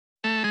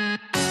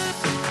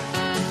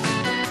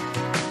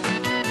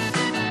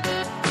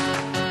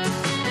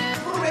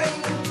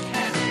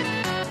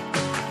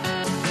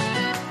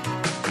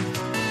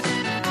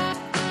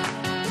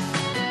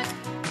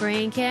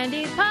Brain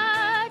Candy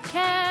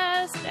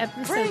Podcast,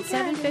 episode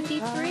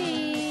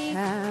 753.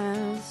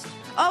 Hi,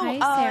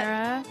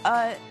 Sarah.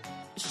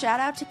 Shout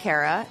out to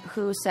Kara,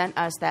 who sent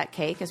us that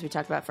cake, as we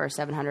talked about for our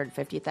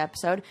 750th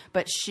episode.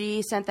 But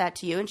she sent that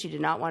to you, and she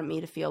did not want me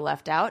to feel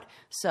left out.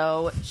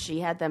 So she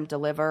had them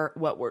deliver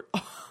what were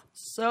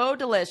so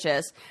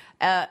delicious.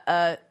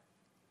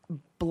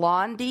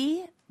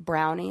 Blondie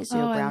brownies,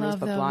 brownies,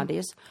 but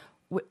blondies.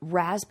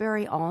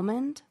 Raspberry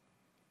almond.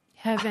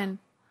 Heaven.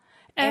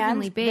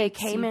 Heavenly and bakes.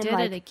 They came you in did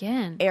like it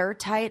again.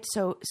 Airtight,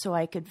 so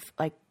I could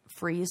like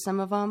freeze some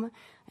of them,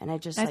 and I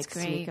just That's like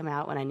great. sneak them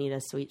out when I need a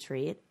sweet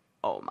treat.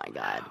 Oh my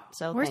God.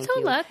 So We're thank so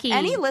you. lucky.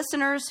 Any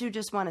listeners who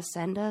just want to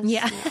send us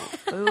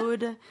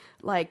food,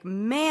 like,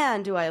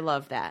 man, do I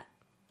love that.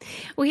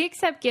 We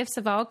accept gifts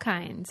of all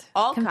kinds.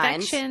 All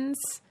Confections.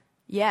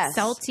 Yes.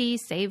 Salty,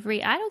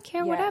 savory. I don't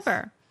care,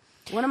 whatever.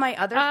 One of my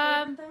other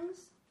favorite things.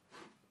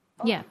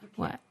 Yeah.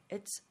 What?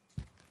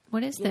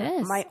 What is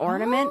this? My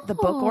ornament, the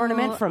book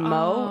ornament from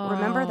Mo.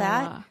 Remember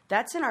that?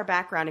 That's in our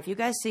background. If you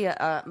guys see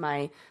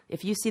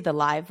if you see the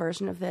live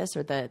version of this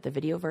or the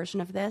video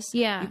version of this,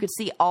 you could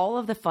see all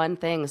of the fun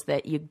things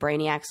that you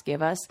brainiacs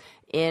give us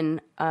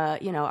in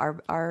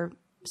our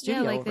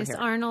studio. Yeah, like over this here.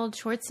 Arnold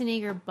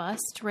Schwarzenegger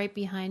bust right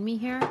behind me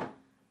here.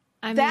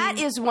 That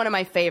is one of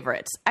my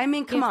favorites. I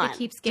mean, come on.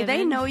 Do they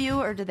giving. know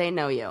you or do they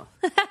know you?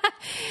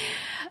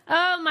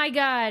 Oh my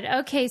God.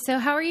 Okay, so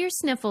how are your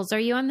sniffles? Are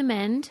you on the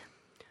mend?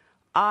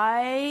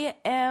 I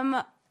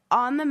am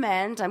on the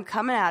mend. I'm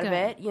coming out of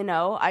it. You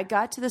know, I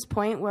got to this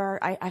point where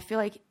I feel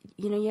like,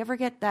 you ever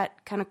get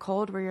that kind of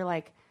cold where you're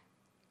like,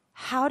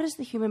 how does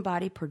the human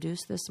body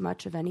produce this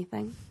much of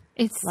anything?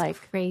 It's like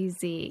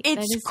crazy.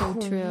 It's that is so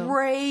true.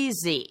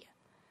 Crazy.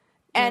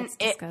 And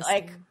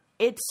disgusting.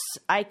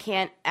 I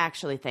can't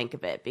actually think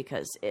of it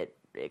because it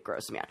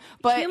grosses me out.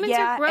 But Humans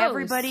are gross.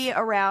 Everybody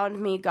around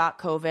me got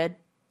COVID.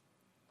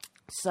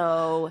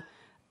 So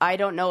I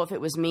don't know if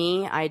it was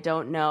me. I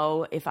don't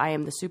know if I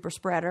am the super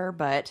spreader,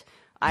 but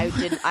I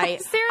did. I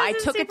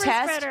took a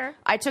test. Spreader.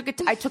 I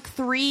took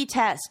 3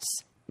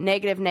 tests.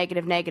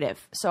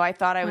 Negative. So I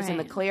thought I was in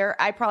the clear.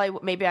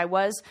 Maybe I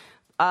was.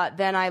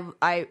 Then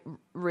I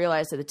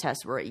realized that the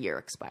tests were a year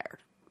expired.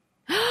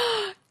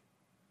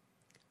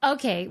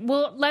 Okay,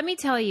 well, let me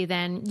tell you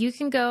then. You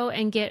can go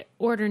and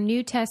order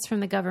new tests from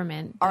the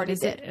government. Already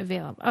is did. it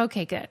available?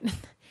 Okay, good.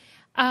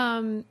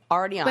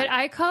 Already on. But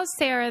I call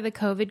Sarah the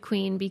COVID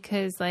queen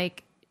because,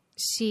 like,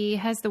 she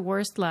has the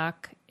worst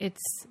luck.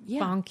 It's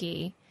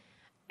bonky.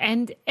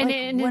 And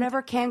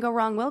whatever can go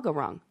wrong will go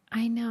wrong.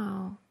 I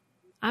know.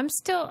 I'm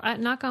still,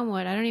 knock on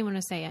wood, I don't even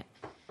want to say it.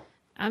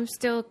 I'm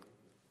still,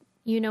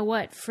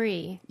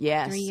 free.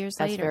 Yes, 3 years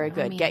that's later. very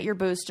good. Get your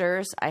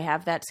boosters. I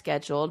have that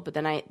scheduled. But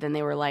then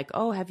they were like,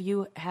 oh, have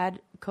you had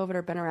COVID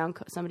or been around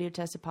somebody who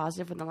tested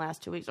positive in the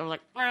last 2 weeks? I was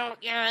like, oh,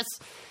 yes.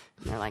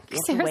 And they're like, you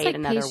have Sarah's to wait like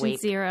another patient week.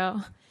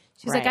 zero.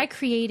 She's like, I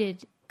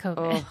created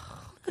COVID.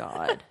 Oh,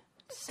 God.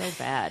 So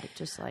bad.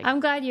 Just like, I'm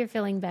glad you're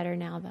feeling better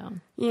now, though.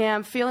 Yeah,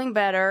 I'm feeling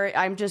better.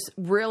 I'm just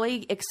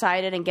really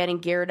excited and getting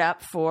geared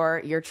up for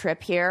your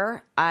trip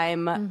here.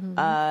 I'm,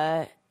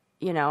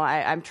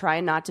 I'm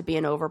trying not to be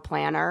an over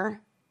planner,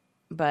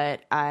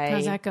 but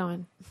How's that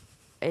going?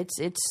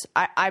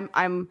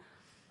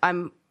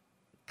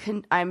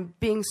 I'm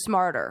being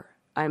smarter.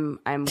 I'm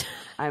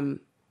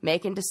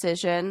making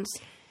decisions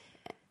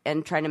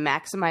and trying to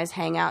maximize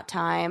hangout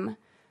time.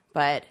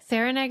 But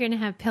Sarah and I are going to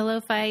have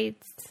pillow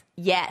fights.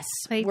 Yes,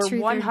 like we're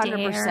truth or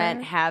 100%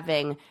 dare.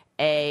 having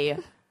a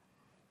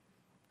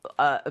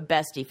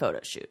bestie photo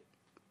shoot.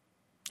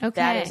 Okay.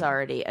 That is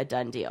already a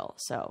done deal.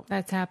 So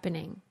that's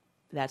happening.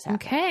 That's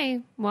happening.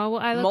 Okay. Well,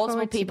 I look Multiple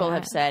forward to people that.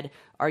 have said,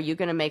 "Are you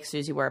going to make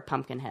Susie wear a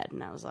pumpkin head?"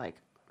 And I was like,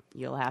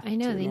 "You'll have to." I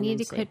know tune they in need and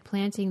to see. quit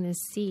planting this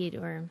seed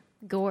or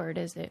gourd,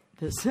 as it.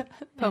 This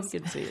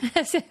pumpkin seed.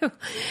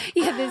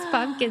 This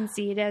pumpkin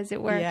seed, as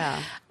it were. Yeah.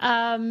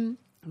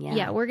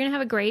 Yeah, we're going to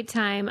have a great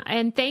time.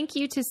 And thank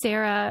you to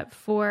Sarah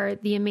for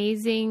the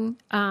amazing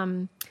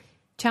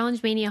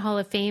Challenge Mania Hall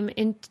of Fame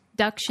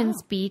induction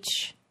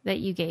speech that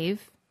you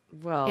gave.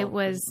 Well, it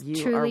was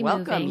you truly are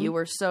welcome. moving. You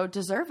were so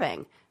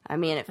deserving. I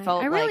mean, it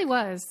felt I like really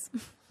was.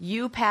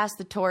 You passed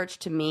the torch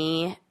to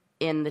me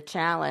in the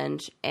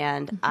challenge,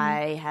 and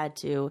I had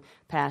to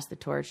pass the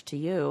torch to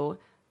you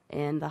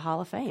in the Hall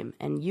of Fame.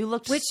 And you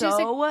looked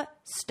so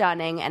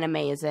stunning and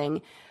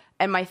amazing.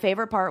 And my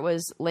favorite part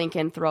was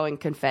Lincoln throwing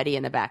confetti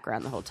in the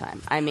background the whole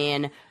time. I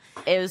mean,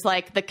 it was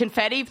like the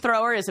confetti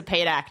thrower is a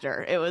paid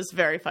actor. It was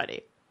very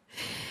funny.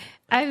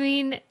 I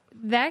mean,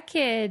 that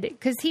kid,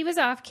 because he was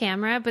off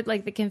camera, but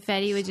like the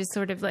confetti would just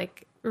sort of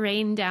like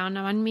rain down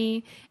on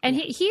me. And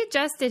he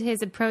adjusted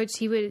his approach.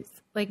 He was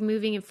like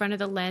moving in front of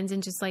the lens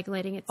and just like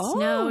letting it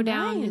snow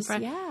down in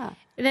front. Yeah.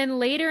 And then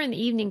later in the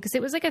evening, because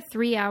it was like a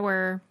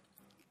 3-hour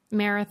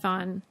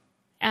marathon,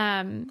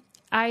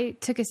 I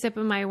took a sip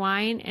of my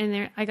wine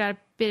and I got a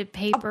bit of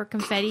paper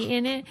confetti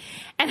in it,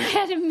 and I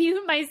had to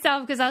mute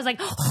myself because I was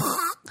like,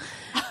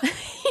 when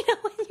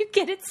you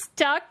get it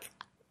stuck.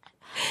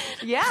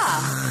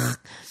 Yeah.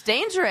 It's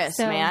dangerous,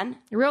 So, man.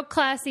 real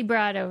classy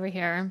broad over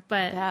here.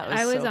 But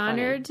I was so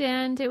honored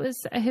and it was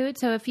a hoot.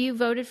 So if you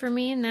voted for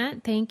me in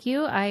that, thank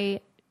you.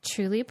 I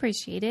truly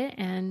appreciate it.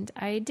 And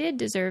I did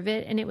deserve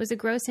it. And it was a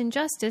gross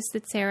injustice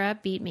that Sarah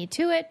beat me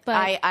to it. But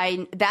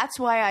I that's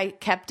why I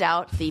kept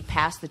out the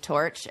pass the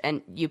torch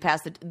and you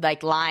pass the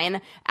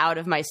line out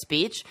of my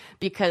speech,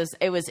 because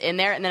it was in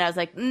there. And then I was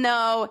like,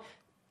 no,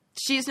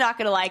 she's not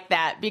going to like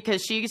that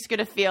because she's going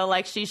to feel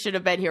like she should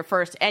have been here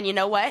first. And you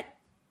know what?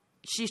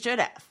 She should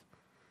have.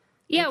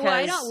 yeah, well,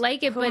 I Because don't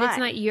like it, who but am it's I?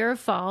 not your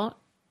fault.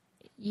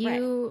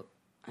 You,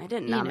 I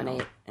didn't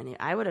nominate any.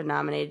 I would have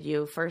nominated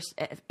you first,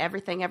 every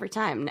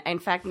time. In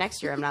fact,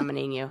 next year I'm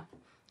nominating you.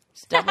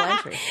 It's double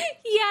entry.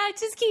 yeah,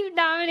 just keep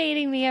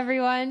nominating me,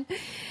 everyone.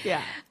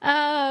 Yeah.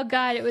 Oh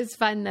God, it was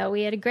fun though.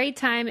 We had a great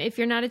time. If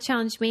you're not a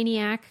challenge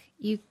maniac,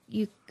 you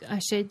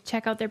should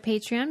check out their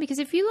Patreon, because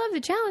if you love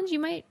the challenge, you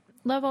might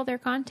love all their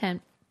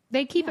content.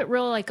 They keep it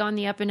real like on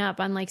the up and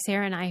up, unlike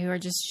Sarah and I, who are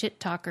just shit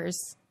talkers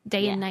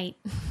day and night.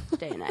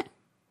 Day and night.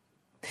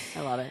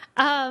 I love it.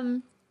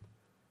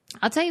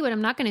 I'll tell you what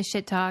I'm not going to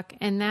shit talk,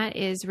 and that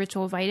is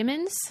Ritual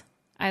vitamins.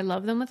 I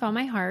love them with all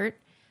my heart.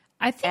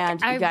 I think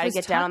And you got to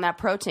get down on that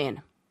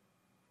protein.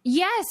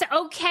 Yes.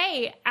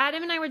 Okay.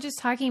 Adam and I were just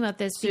talking about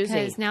this Susie,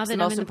 because now it's that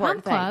the I'm most in the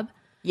important pump thing. club,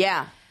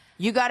 Yeah.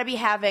 You got to be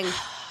having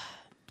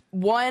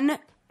 1 gram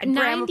of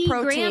 90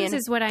 protein. grams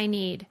is what I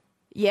need.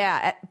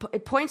 Yeah. At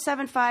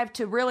 0.75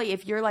 to really,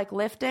 if you're like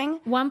lifting.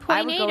 I would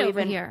 1.8 go over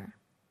even, here.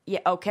 Yeah.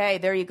 Okay.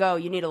 There you go.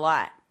 You need a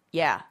lot.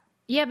 Yeah.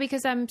 Yeah,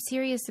 because I'm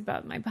serious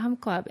about my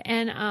pump club.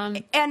 And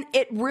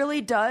it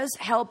really does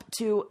help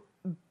to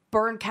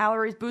burn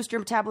calories, boost your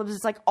metabolism.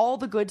 It's like all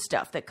the good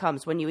stuff that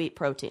comes when you eat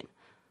protein.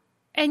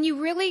 and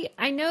you really,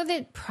 I know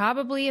that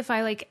probably if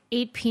I like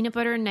ate peanut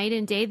butter night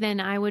and day, then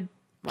I would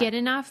get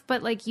enough.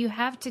 But like you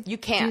have to You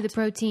can't. do the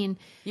protein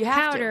You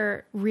have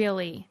powder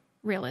really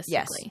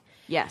realistically.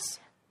 Yes.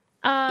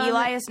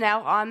 Eli is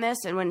now on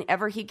this, and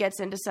whenever he gets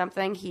into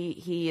something,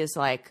 he is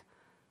like,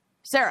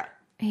 Sarah,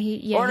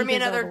 order me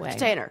another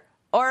container.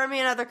 Order me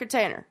another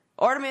container.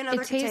 Order me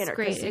another container.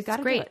 Great. You It's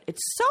gotta great. do it.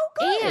 It's so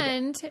good.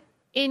 And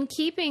in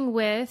keeping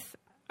with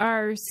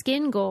our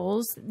skin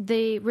goals,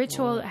 the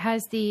Ritual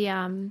has the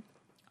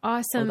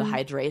awesome the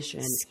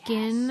hydration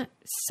skin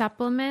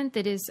supplement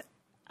that is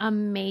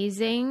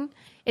amazing.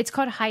 It's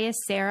called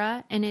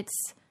Hyacera, and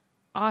it's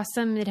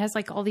awesome. It has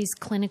like all these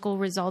clinical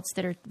results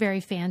that are very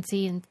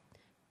fancy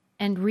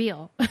and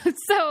real.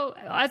 So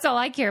that's all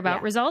I care about.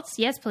 Yeah. Results?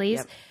 Yes,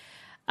 please.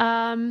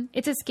 Yep.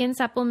 It's a skin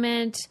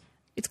supplement.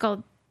 It's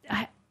called,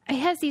 it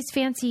has these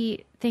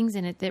fancy things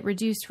in it that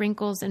reduce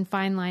wrinkles and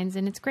fine lines,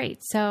 and it's great.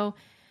 So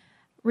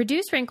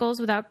reduce wrinkles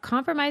without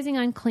compromising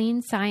on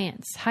clean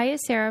science.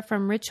 Hyacera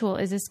from Ritual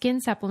is a skin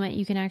supplement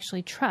you can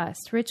actually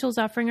trust. Ritual's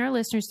offering our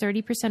listeners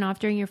 30% off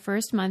during your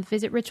first month.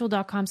 Visit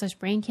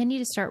ritual.com/braincandy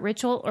to start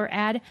Ritual or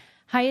add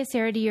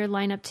Hyacera to your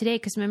lineup today.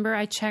 Because remember,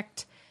 I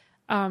checked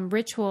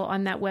Ritual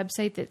on that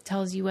website that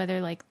tells you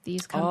whether like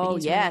these companies are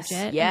legit. Yes.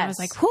 And I was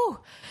like, whew,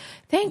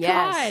 thank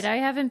God. I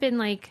haven't been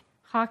like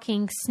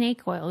hawking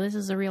snake oil. This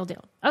is a real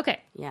deal.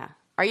 Okay. Yeah.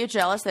 Are you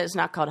jealous that it's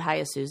not called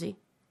Hiya Susie?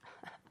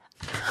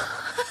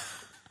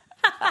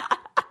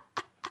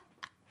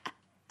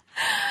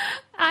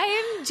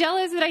 I am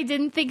jealous that I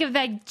didn't think of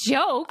that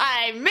joke.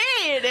 I mean,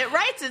 it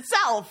writes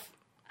itself.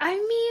 I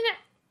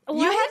mean,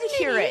 You had to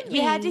hear it.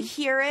 You had to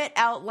hear it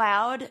out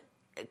loud.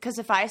 Because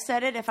if I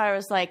said it, if I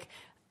was like,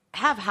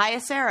 have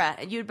Hiya Sarah,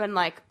 and you'd been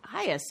like,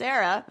 Hiya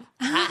Sarah.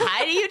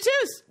 Hi to you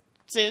too,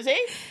 Susie.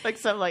 Like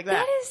something like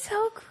that. That is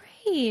so great.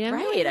 I'm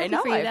really Right, I happy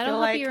know. for you. I That'll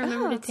feel help like, you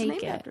remember it's to take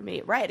named it. after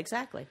me. Right,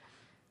 exactly.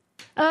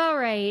 All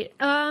right.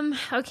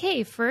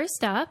 Okay.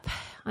 First up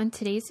on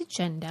today's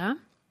agenda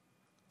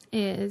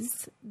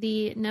is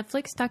the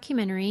Netflix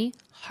documentary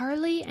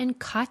Harley and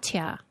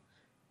Katya.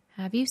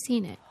 Have you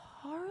seen it?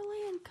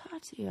 Harley and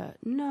Katya.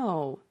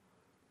 No.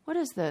 What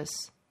is this?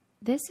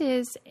 This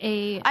is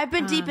a. I've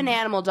been deep in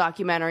animal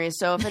documentaries,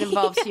 so if it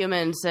involves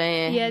humans,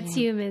 Yeah, it's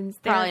humans.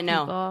 They're Probably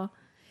no. people.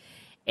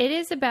 It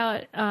is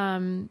about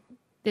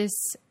this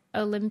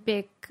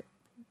Olympic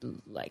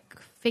like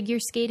figure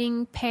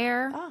skating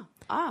pair.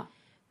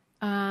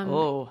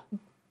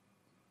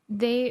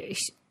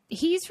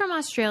 He's from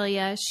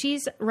Australia.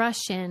 She's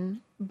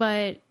Russian,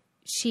 but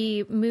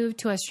she moved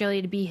to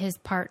Australia to be his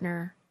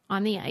partner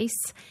on the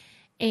ice.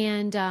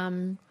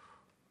 And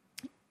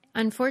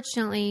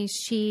unfortunately,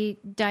 she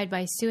died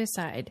by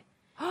suicide.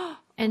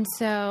 And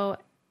so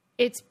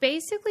it's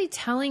basically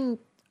telling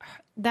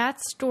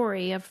that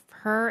story of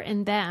her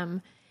and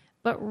them.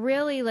 But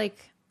really,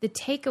 like, the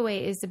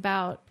takeaway is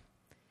about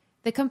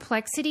the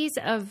complexities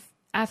of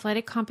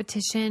athletic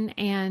competition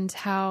and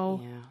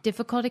how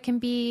difficult it can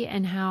be,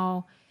 and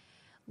how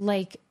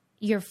like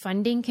your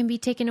funding can be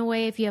taken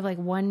away if you have like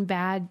one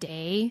bad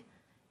day.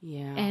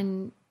 Yeah.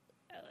 And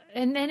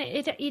then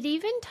it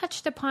even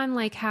touched upon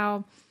like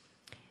how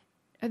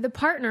the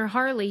partner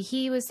Harley,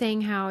 he was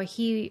saying how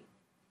he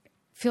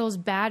feels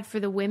bad for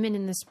the women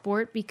in the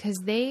sport because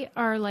they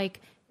are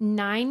like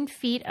 9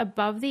 feet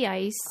above the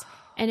ice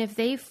And if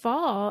they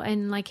fall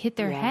and like hit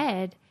their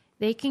head,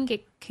 they can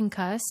get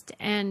concussed,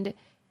 and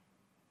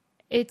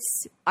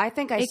I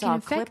think I saw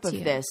a clip of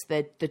this,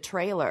 the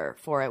trailer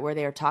for it, where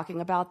they were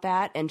talking about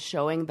that and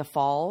showing the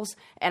falls,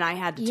 and I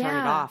had to turn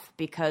it off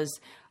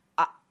because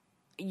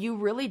you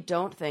really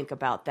don't think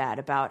about that,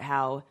 about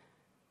how,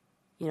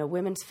 you know,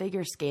 women's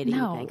figure skating,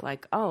 you think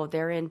like, oh,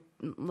 they're in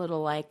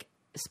little like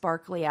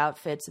sparkly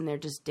outfits and they're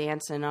just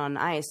dancing on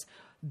ice.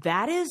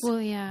 That is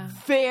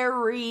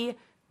very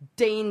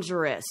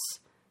dangerous.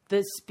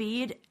 The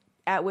speed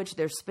at which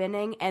they're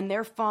spinning and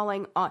they're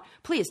falling on.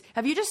 Please,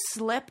 have you just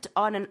slipped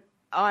and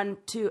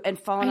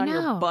fallen on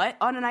your butt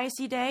on an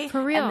icy day?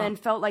 For real. And then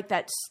felt like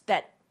that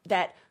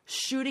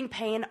shooting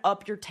pain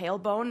up your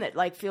tailbone that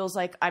like feels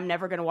like I'm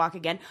never going to walk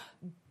again.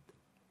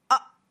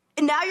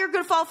 Now you're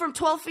going to fall from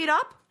 12 feet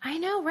up? I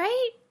know,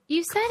 right?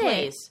 You said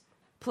it.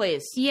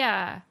 Please.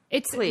 Yeah.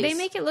 They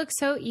make it look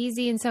so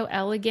easy and so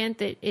elegant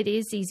that it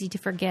is easy to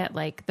forget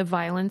like the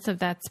violence of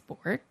that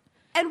sport.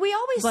 And we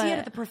always see it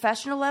at the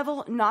professional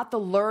level, not the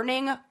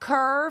learning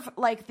curve,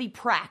 like the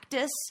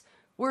practice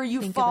where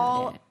you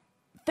fall.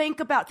 Think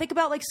about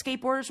like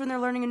skateboarders when they're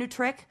learning a new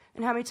trick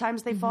and how many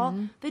times they fall.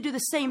 They do the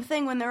same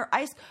thing when they're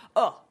ice.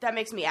 Oh, that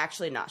makes me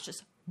actually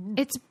nauseous.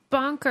 It's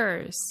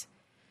bonkers.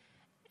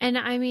 And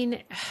I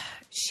mean,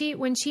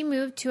 when she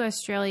moved to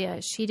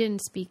Australia, she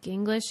didn't speak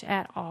English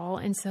at all.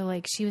 And so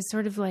like, she was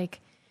sort of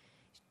like,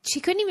 she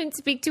couldn't even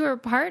speak to her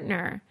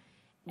partner.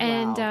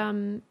 Wow.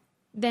 And,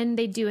 then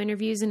they do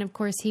interviews. And of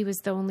course he was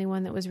the only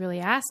one that was really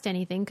asked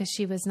anything, cause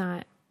she was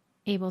not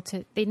able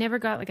to, they never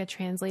got like a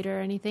translator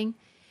or anything.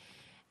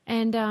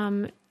 And,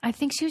 I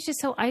think she was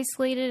just so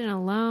isolated and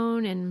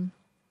alone, and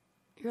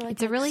you're like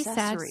it's a really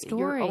sad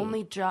story. Your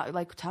only job,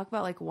 like talk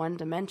about like one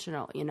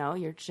dimensional, you know,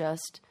 you're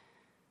just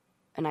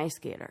an ice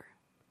skater.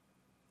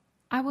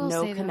 I will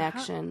say no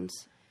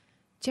connections.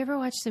 Did you ever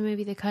watch the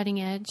movie The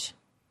Cutting Edge?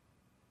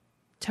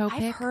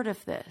 Topic? I've heard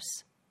of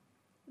this.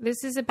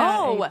 This is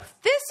about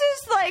this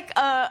is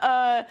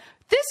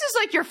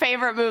like your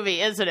favorite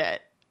movie, isn't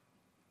it?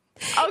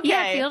 Okay.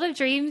 Yeah, Field of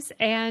Dreams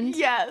and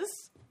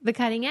yes, The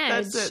Cutting Edge.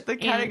 That's it, The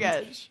Cutting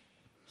Edge.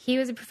 He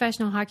was a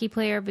professional hockey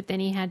player, but then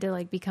he had to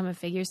like become a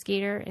figure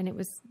skater,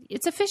 and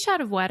it's a fish out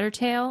of water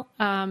tale.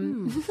 But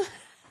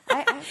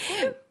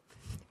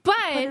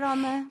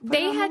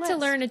they had to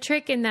learn a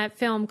trick in that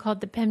film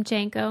called the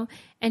Pemchenko,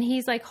 and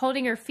he's like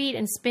holding her feet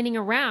and spinning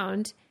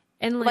around,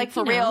 and like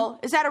for real.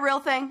 Is that a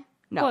real thing?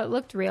 No. Well, it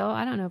looked real.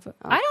 I don't know if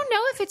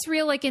it's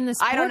real, like in the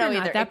sport. I don't know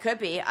either. That it could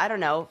be. I don't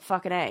know.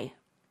 Fucking A.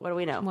 What do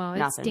we know? Well,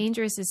 Nothing. It's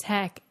dangerous as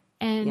heck.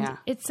 And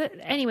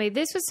anyway,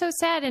 this was so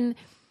sad. And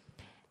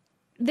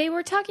they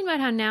were talking about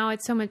how now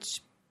it's so much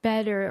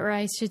better, or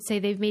I should say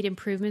they've made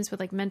improvements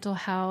with like mental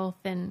health.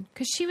 And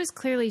because she was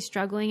clearly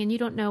struggling, and you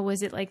don't know,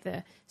 was it like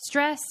the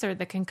stress or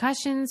the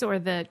concussions or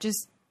the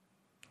just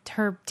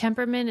her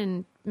temperament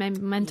and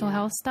mental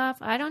health stuff?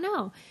 I don't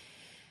know.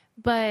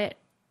 But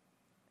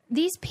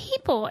these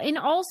people in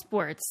all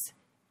sports,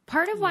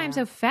 part of why I'm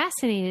so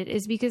fascinated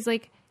is because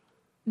like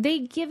they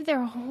give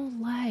their whole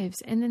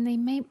lives, and then they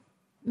may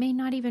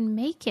not even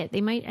make it.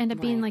 They might end up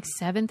being like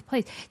 7th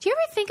place. Do you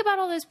ever think about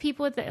all those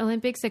people at the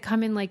Olympics that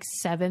come in like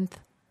 7th?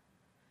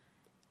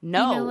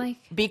 No, you know,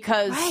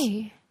 because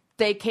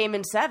they came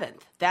in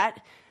 7th.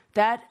 That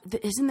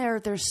isn't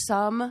there. There's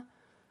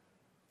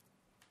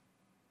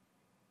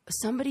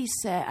somebody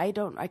said, I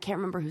can't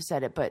remember who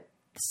said it, but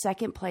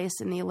 2nd place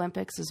in the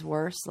Olympics is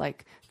worse.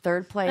 Like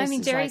 3rd place. I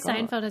mean, is Jerry like,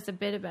 Seinfeld has a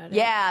bit about it.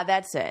 Yeah,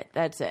 that's it.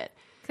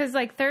 Because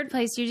like 3rd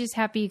place, you're just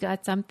happy you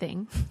got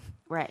something.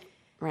 Right.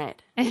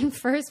 And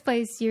 1st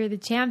place, you're the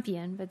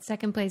champion, but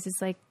 2nd place is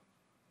like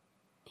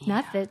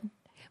nothing.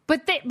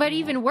 But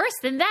even worse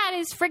than that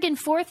is friggin'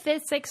 4th,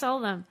 5th, 6th, all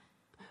of them.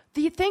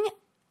 The thing,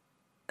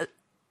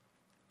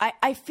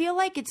 I feel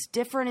like it's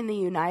different in the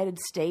United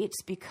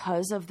States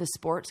because of the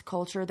sports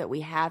culture that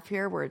we have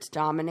here, where it's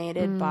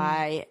dominated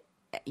by,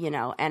 you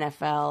know,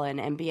 NFL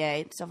and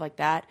NBA and stuff like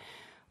that.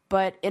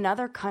 But in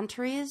other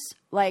countries,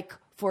 like,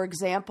 for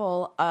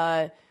example,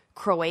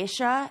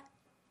 Croatia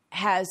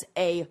has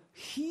a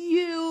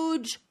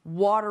huge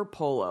water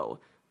polo,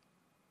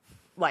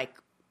 like,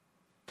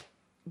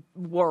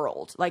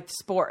 world, like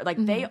sport. Like,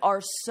 they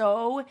are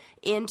so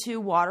into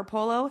water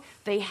polo.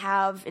 They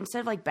have, instead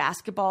of like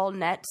basketball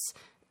nets,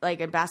 like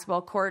in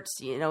basketball courts,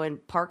 you know, in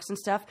parks and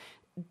stuff,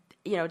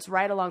 you know, it's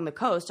right along the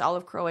coast. All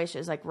of Croatia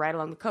is like right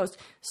along the coast.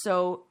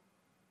 So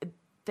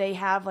they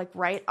have like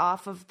right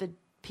off of the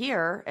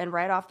pier and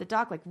right off the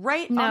dock, like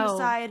right on the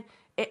side,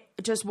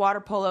 just water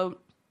polo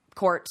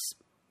courts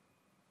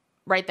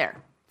right there,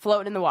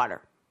 floating in the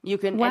water.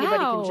 Anybody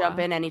can jump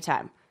in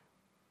anytime.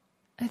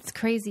 It's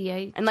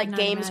crazy. And like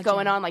games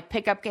going on, like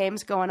pickup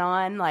games going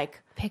on,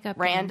 like pickup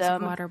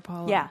random games, water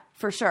polo. Yeah,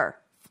 for sure.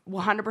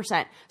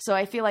 100%. So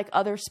I feel like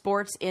other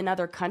sports in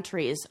other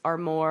countries are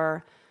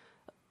more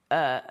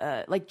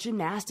like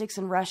gymnastics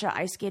in Russia,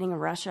 ice skating in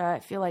Russia. I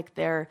feel like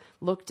they're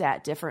looked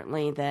at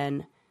differently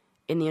than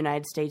in the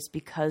United States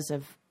because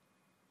of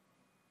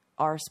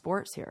our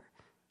sports here.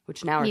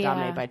 which now are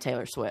dominated by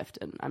Taylor Swift,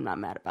 and I'm not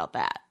mad about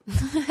that.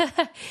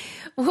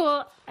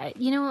 Well,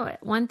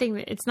 one thing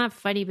that it's not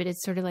funny, but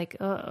it's sort of like,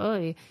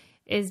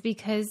 is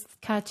because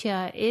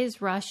Katya is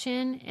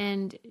Russian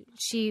and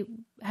she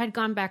had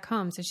gone back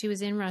home. So she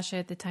was in Russia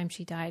at the time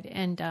she died.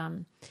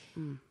 And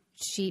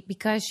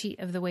because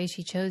of the way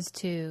she chose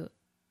to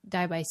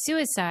die by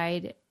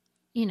suicide,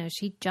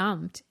 she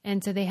jumped.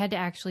 And so they had to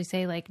actually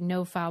say like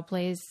no foul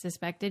play is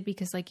suspected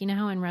because like,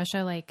 how in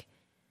Russia, like,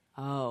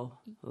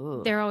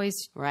 they're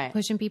always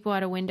pushing people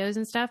out of windows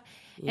and stuff.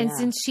 Yeah. And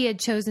since she had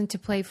chosen to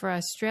play for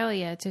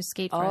Australia, to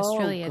skate for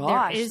Australia,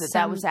 gosh, there is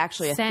that was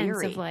actually a sense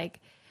theory. Of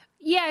like,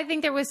 yeah, I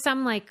think there was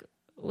some like,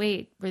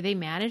 wait, were they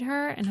mad at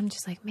her? And I'm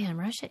just like, man,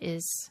 Russia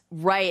is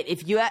right.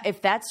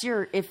 If that's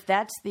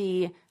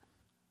the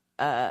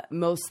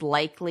most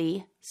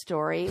likely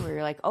story where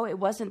you're like, oh, it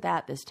wasn't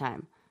that this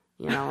time,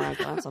 like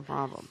that's a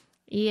problem.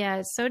 Yeah,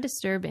 it's so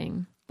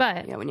disturbing.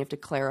 But when you have to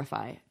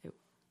clarify, it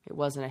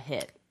wasn't a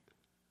hit.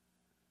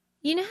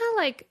 You know how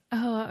like,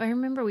 I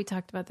remember we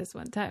talked about this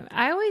one time.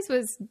 I always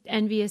was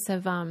envious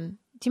of, do you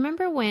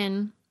remember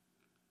when,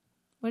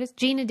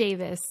 Gina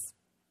Davis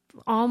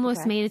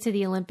almost made it to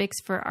the Olympics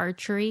for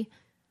archery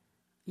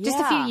just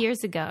a few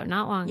years ago,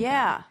 not long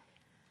ago.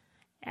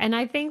 And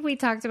I think we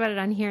talked about it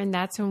on here, and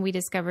that's when we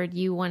discovered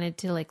you wanted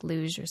to like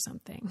luge or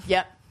something.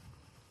 Yep.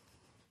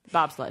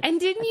 Bobsled. And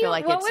didn't you,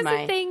 what was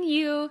the thing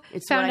you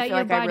found out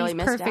your body's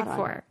perfect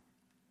for?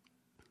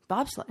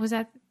 Bobsled. Was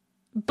that?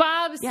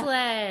 Bobsled.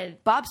 Yeah.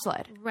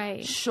 Bobsled.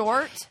 Right.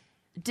 Short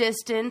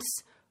distance,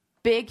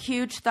 big,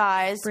 huge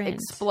thighs,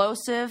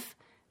 explosive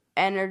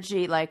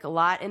energy, like a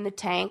lot in the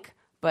tank,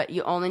 but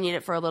you only need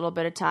it for a little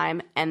bit of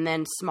time, and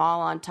then small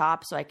on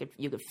top so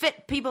you could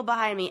fit people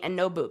behind me and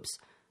no boobs.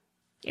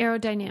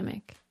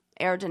 Aerodynamic.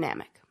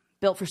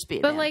 Built for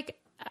speed. But man. like,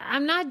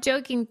 I'm not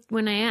joking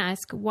when I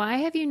ask, why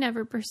have you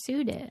never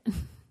pursued it?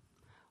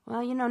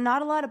 Well,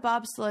 not a lot of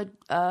bobsled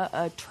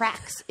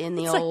tracks in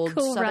the old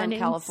cool Southern runnings.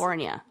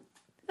 California.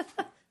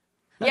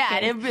 Yeah,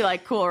 it would be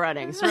like cool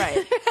runnings,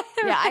 right?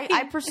 Yeah,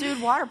 I pursued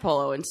water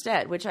polo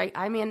instead, which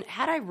I mean,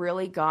 had I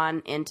really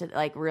gone into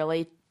like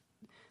really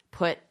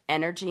put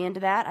energy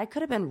into that, I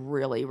could have been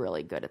really,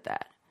 really good at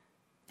that.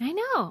 I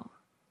know.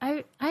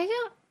 I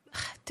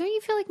don't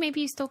you feel like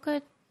maybe you still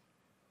could?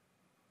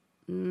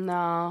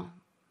 No,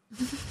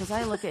 because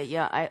I look at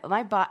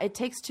it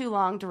takes too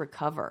long to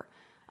recover.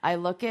 I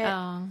look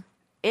at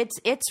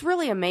it's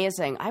really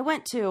amazing.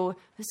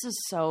 This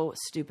is so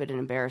stupid and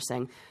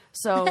embarrassing.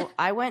 So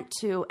I went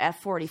to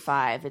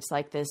F45. It's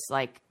like this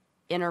like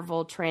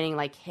interval training,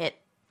 like HIIT,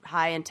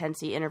 high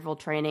intensity interval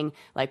training,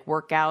 like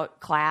workout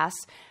class.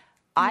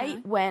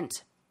 I went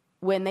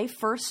when they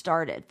first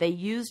started. They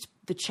used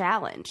the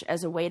challenge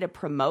as a way to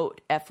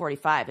promote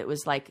F45. It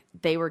was like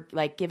they were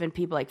like giving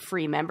people like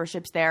free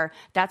memberships there.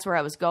 That's where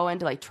I was going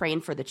to like train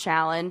for the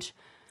challenge.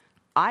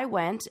 I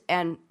went,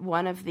 and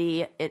one of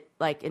the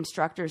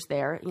instructors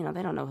there,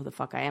 they don't know who the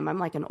fuck I am. I'm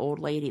like an old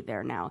lady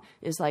there now.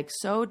 Is like,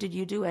 so did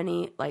you do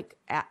any like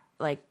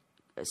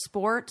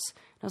sports?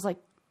 And I was like,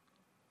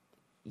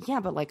 yeah,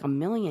 but like a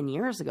million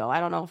years ago.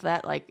 I don't know if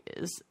that like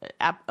is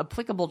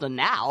applicable to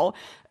now.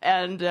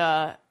 And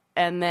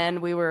then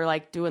we were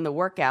like doing the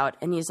workout,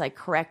 and he's like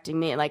correcting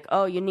me, like,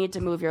 oh, you need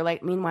to move your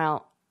leg.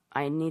 Meanwhile,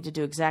 I need to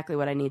do exactly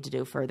what I need to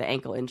do for the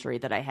ankle injury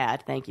that I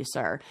had. Thank you,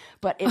 sir.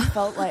 But it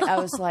felt like I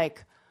was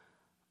like,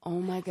 oh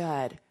my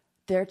God,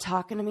 they're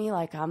talking to me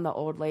like I'm the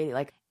old lady.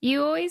 Like,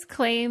 you always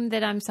claim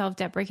that I'm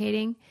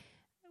self-deprecating,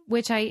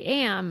 which I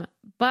am,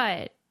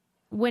 but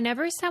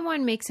whenever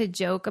someone makes a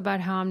joke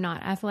about how I'm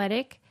not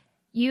athletic,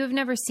 you have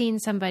never seen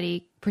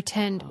somebody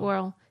pretend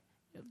or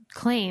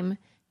claim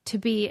to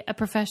be a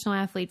professional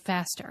athlete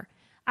faster.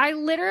 I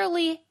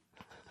literally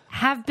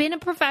have been a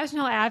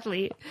professional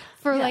athlete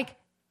for like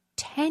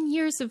 10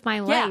 years of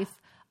my life.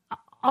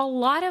 A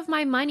lot of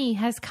my money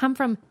has come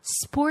from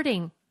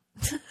sporting.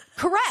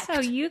 Correct. So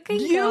you can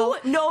know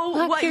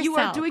what yourself. You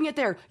are doing it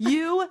there.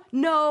 You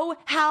know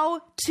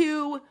how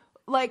to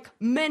like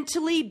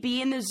mentally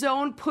be in the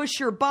zone, push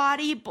your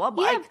body. Blah,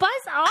 blah. Yeah, buzz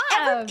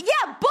off.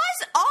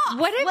 Buzz off.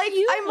 What if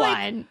you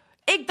won?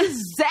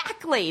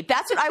 Exactly.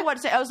 That's what I want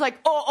to say. I was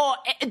like,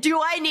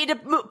 do I need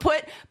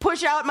to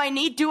push out my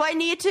knee? Do I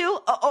need to?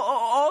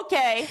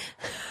 Okay.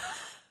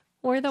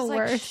 We're the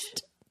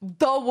worst.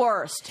 The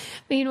worst.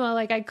 Meanwhile,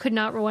 like I could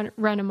not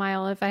run a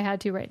mile if I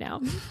had to right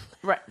now.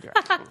 Right.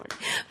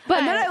 But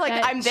and then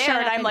I'm there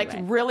and I'm anyway. like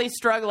really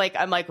struggling. Like,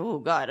 I'm like, oh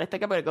God, I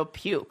think I'm going to go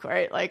puke.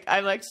 Right. Like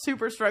I'm like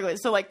super struggling.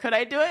 So like, could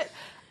I do it?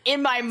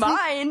 In my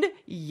mind,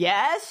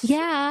 yes.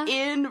 Yeah.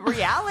 In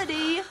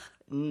reality,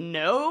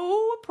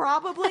 no,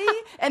 probably.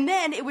 And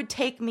then it would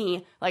take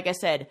me, like I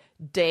said,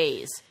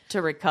 days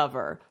to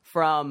recover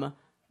from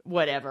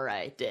whatever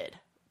I did.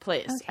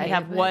 Please. Okay, I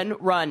have one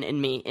run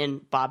in me in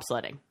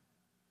bobsledding.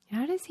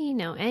 How does he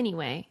know?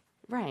 Anyway.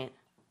 Right.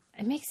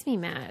 It makes me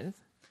mad.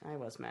 I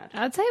was mad.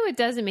 I'll tell you what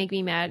doesn't make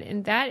me mad,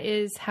 and that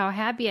is how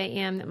happy I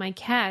am that my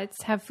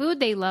cats have food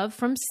they love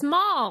from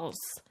Smalls.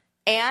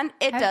 And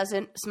it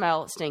doesn't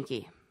smell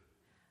stinky.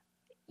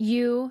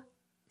 You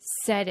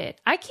said it.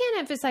 I can't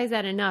emphasize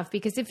that enough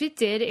because if it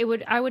did,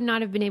 I would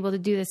not have been able to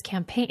do this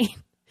campaign.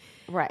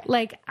 Right.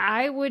 Like,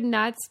 I would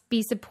not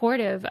be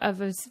supportive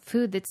of a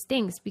food that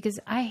stinks because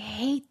I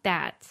hate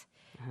that.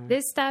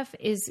 This stuff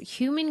is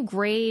human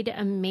grade,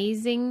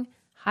 amazing,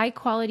 high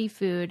quality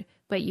food,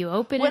 but you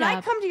open it up. When I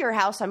come to your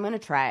house, I'm going to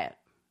try it.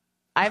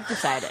 I've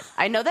decided.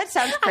 I know that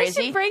sounds crazy.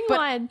 I should bring but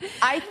one.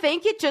 I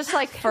think it just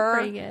like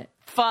for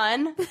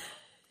fun.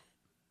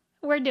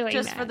 We're doing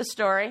just that. for the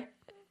story.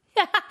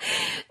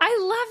 I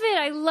love it.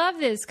 I love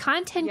this.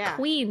 Content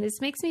queen.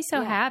 This makes me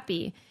so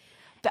happy.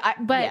 But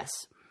yes.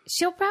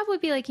 She'll probably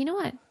be like, you know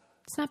what?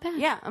 It's not bad.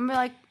 Yeah. I'm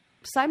like,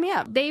 sign me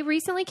up. They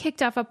recently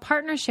kicked off a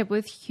partnership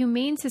with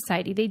Humane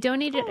Society. They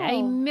donated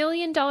 $1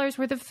 million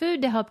worth of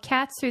food to help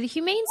cats through the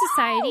Humane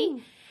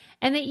Society.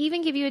 And they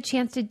even give you a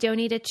chance to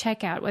donate at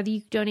checkout, whether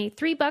you donate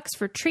 $3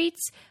 for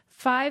treats,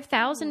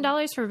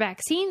 $5,000 for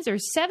vaccines, or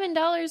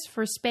 $7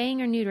 for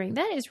spaying or neutering.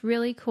 That is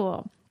really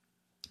cool.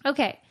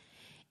 Okay.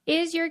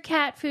 Is your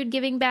cat food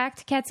giving back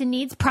to cats in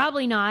needs?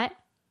 Probably not.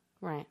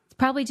 Right. It's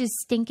probably just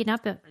stinking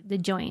up the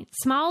joint.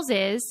 Smalls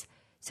is.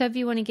 So if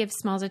you want to give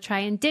Smalls a try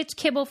and ditch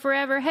kibble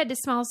forever, head to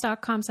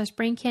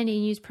smalls.com/braincandy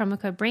and use promo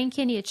code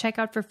braincandy at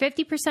checkout for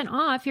 50%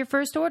 off your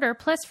first order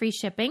plus free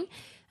shipping.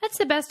 That's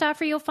the best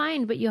offer you'll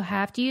find, but you'll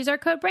have to use our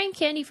code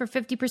braincandy for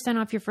 50%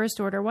 off your first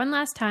order. One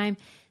last time,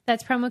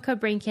 that's promo code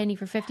braincandy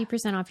for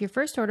 50% off your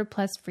first order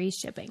plus free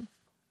shipping.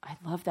 I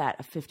love that,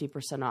 a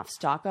 50% off.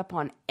 Stock up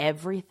on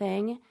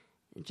everything.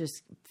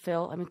 Just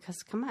fill. I mean,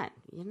 because come on,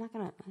 you're not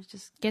gonna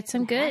just get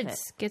some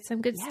goods. Get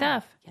some good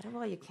stuff. Get it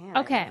while you can.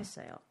 Okay.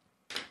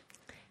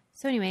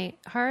 So anyway,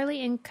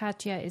 Harley and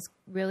Katya is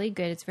really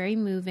good. It's very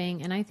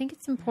moving, and I think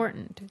it's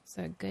important. It's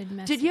a good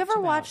message. Did you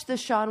ever watch the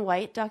Shaun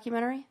White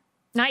documentary?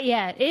 Not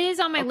yet. It is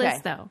on my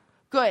list, though.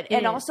 Good.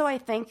 And also, I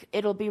think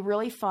it'll be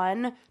really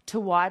fun to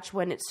watch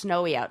when it's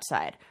snowy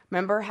outside.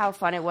 Remember how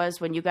fun it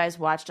was when you guys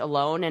watched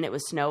Alone and it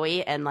was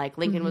snowy and like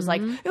Lincoln was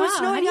like, it was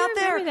snowing out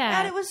there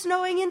and it was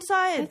snowing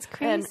inside. That's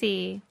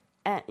crazy.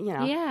 And you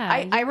know,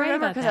 yeah, I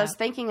remember because I was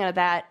thinking of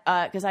that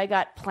because I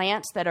got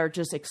plants that are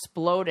just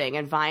exploding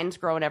and vines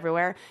growing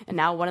everywhere. And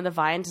now one of the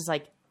vines is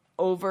like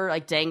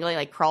dangling,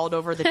 like crawled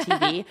over the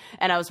TV.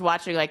 And I was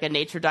watching like a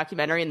nature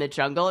documentary in the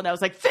jungle. And I was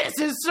like, this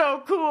is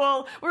so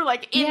cool. We're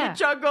like in the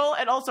jungle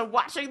and also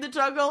watching the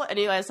jungle. And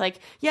Eli's like,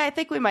 yeah, I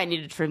think we might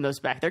need to trim those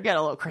back. They're getting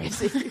a little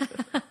crazy.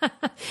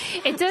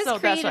 It does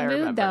create a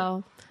mood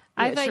though.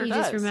 Yeah, I thought you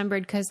just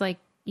remembered because like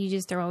you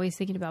just are always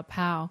thinking about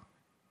Pow.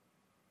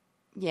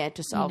 Yeah,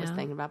 just always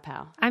thinking about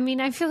Pow. I mean,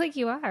 I feel like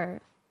you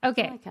are.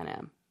 Okay. I kind of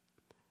am.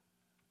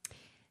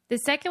 The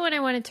second one I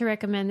wanted to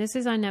recommend, this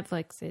is on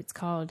Netflix. It's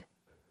called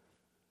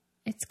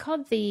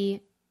The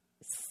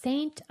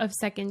Saint of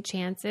Second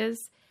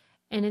Chances.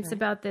 And it's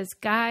about this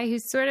guy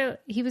who's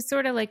he was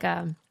sort of like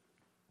a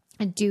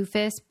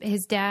doofus.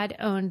 His dad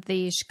owned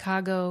the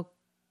Chicago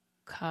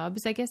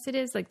Cubs, I guess it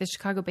is, like the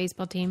Chicago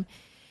baseball team.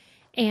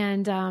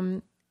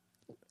 And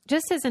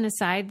just as an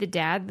aside, the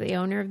dad, the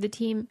owner of the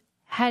team,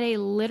 had a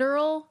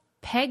literal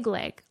peg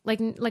leg, like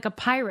a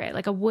pirate,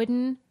 like a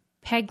wooden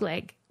peg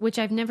leg, which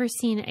I've never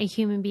seen a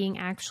human being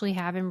actually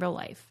have in real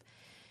life.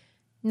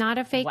 Not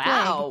a fake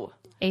leg,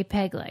 a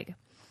peg leg.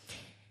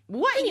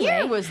 What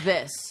year was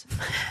this?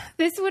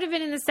 This would have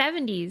been in the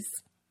 70s.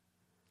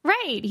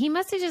 Right. He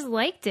must have just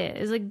liked it.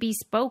 It was like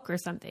bespoke or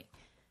something.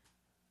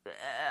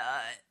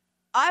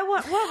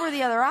 What were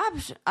the other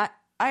options? I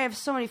have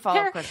so many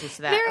follow-up questions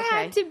to that. There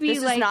had to be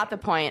this is not the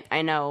point,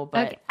 I know,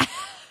 but... Okay.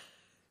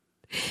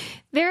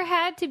 There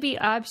had to be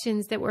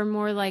options that were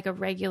more like a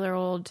regular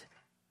old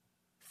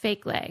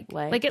fake leg.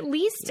 Like at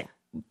least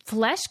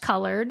flesh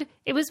colored.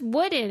 It was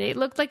wooden. It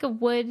looked like a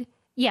wood.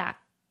 Yeah.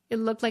 It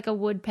looked like a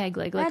wood peg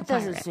leg. Like that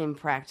doesn't seem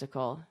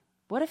practical.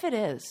 What if it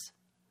is?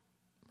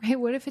 Right.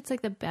 What if it's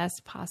like the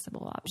best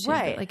possible option?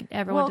 Right. But like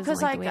everyone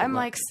doesn't like the way it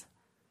looks.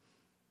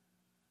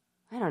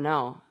 I don't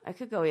know. I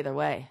could go either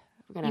way.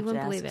 We're gonna have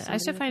wouldn't to believe it. I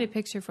should find a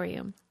picture for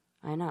you.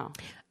 I know.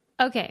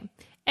 Okay.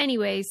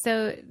 Anyway,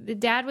 so the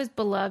dad was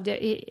beloved.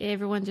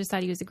 Everyone just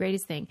thought he was the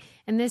greatest thing.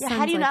 And this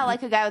how do you not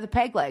like a guy with a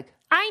peg leg?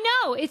 I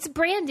know. It's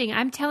branding.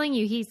 I'm telling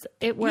you,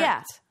 it worked.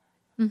 Yeah.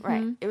 Mm-hmm.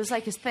 Right. It was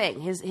like his thing,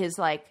 his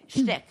like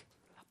shtick.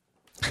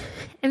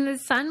 And the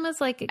son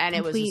was like a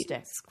complete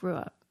screw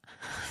up.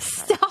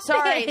 Stop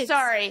it.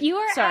 Sorry. You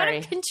are out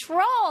of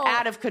control.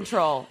 Out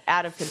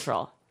of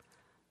control.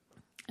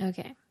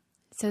 Okay.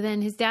 So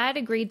then his dad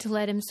agreed to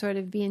let him sort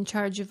of be in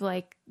charge of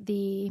like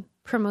the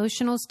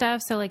promotional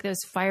stuff. So like those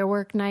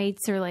firework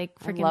nights or like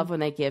freaking... I love when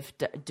they give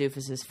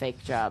doofuses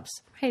fake jobs.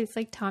 Right. It's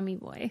like Tommy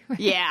Boy. Right?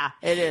 Yeah,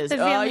 it is.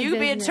 Oh, you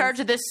be in charge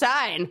of this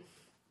sign.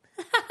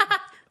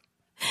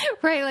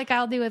 Right. Like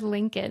I'll do with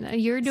Lincoln.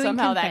 You're doing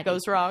somehow confetti. That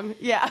goes wrong.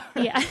 Yeah.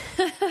 Yeah.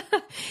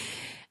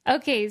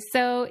 Okay.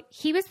 So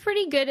he was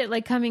pretty good at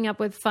like coming up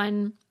with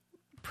fun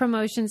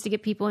promotions to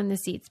get people in the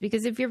seats,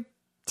 because if your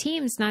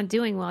team's not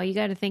doing well, you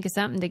got to think of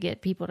something to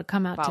get people to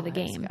come out to the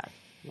game.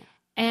 Yeah.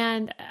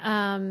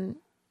 And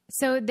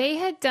so they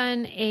had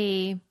done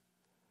a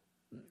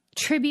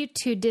tribute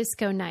to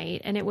disco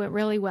night, and it went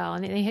really well.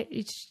 And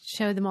they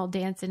showed them all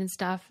dancing and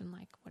stuff and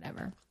like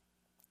whatever.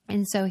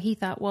 And so he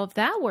thought, well, if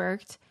that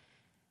worked,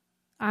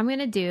 I'm going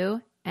to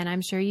do, and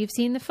I'm sure you've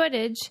seen the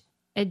footage,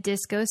 a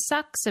Disco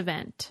Sucks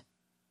event.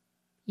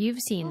 You've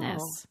seen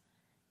this.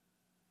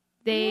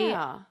 They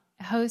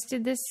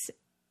hosted this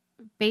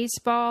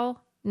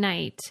baseball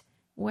night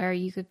where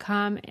you could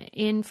come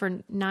in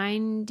for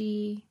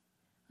 99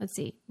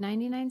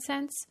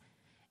 cents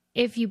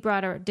if you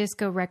brought a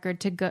disco record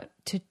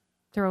to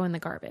throw in the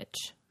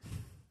garbage.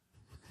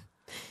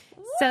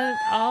 So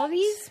all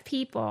these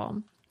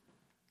people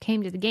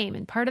came to the game,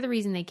 and part of the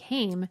reason they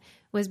came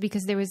was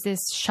because there was this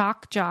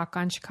shock jock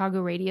on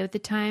Chicago radio at the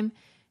time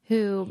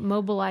who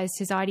mobilized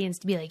his audience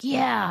to be like,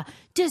 yeah,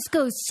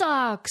 disco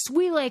sucks.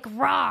 We like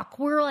rock.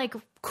 We're like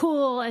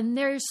cool, and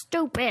they're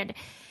stupid.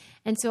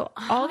 And so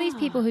all these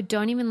people who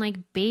don't even like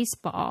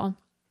baseball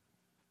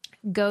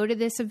go to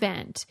this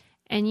event.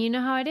 And you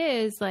know how it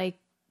is, like,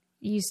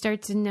 you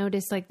start to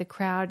notice like the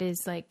crowd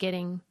is like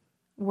getting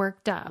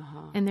worked up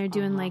and they're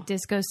doing like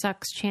disco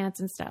sucks chants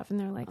and stuff. And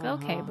they're like,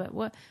 okay, but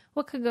what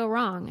could go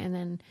wrong? And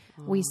then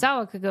we saw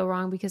what could go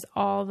wrong because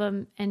all of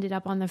them ended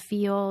up on the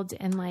field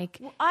and like,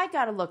 well, I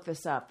got to look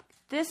this up.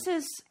 This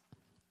is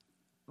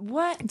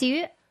what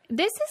this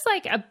is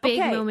like a big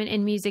moment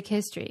in music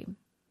history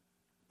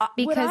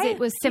because it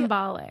was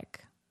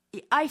symbolic.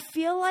 I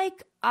feel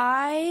like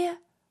I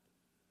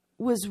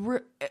was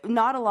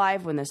not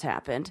alive when this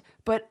happened,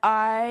 but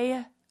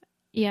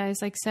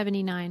it's like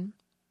 79.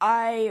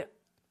 I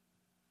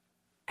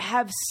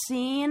have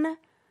seen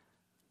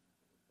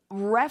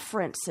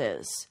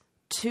references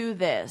to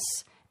this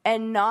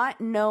and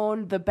not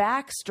known the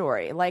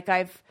backstory. Like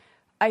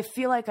I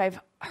feel like I've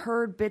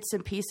heard bits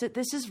and pieces.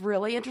 This is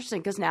really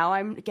interesting because now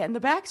I'm getting the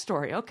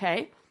backstory.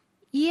 Okay.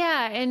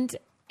 Yeah. And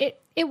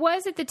it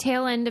was at the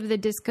tail end of the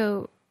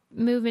disco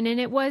movement, and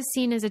it was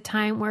seen as a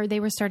time where they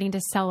were starting to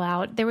sell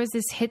out. There was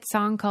this hit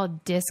song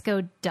called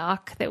Disco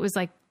Duck that was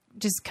like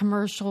just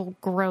commercial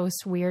gross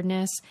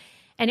weirdness.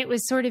 And it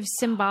was sort of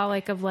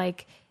symbolic of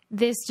like,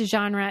 this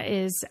genre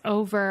is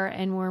over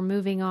and we're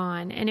moving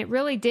on. And it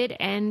really did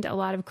end a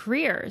lot of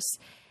careers.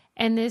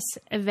 And this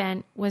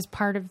event was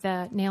part of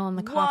the nail in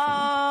the coffin.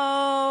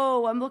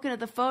 Whoa! I'm looking at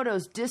the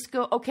photos.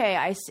 Disco.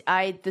 Okay,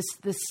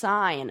 the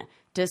sign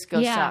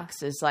Disco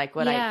Sucks is like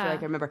what I feel like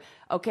I remember.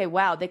 Okay,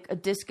 wow. A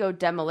disco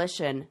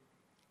demolition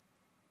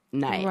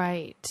night.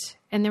 Right.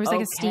 And there was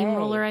like a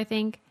steamroller, I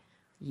think.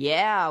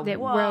 Yeah. That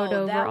rode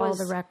over all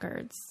the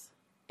records.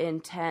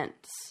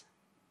 Intense.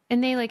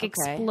 And they like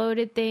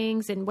exploded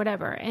things and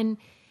whatever. And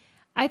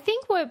I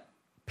think what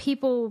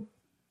people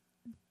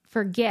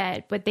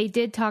forget, but they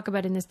did talk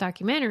about in this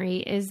documentary,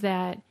 is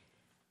that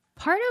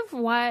part of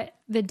what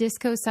the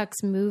Disco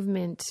Sucks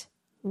movement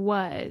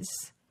was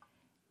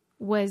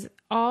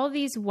all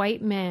these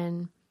white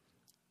men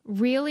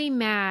really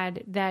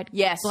mad that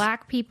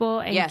black people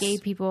and gay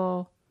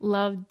people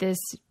loved this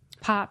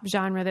pop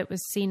genre that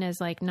was seen as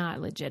like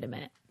not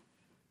legitimate.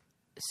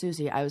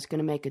 Susie, I was going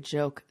to make a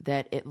joke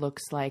that it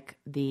looks like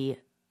the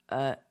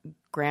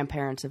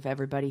grandparents of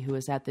everybody who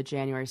was at the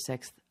January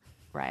 6th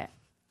riot.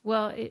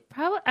 Well, it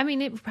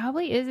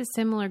probably is a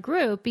similar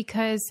group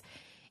because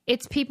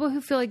it's people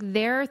who feel like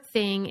their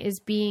thing is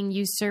being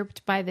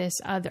usurped by this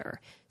other.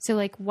 So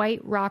like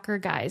white rocker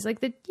guys,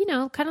 like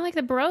kind of like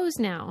the bros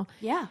now.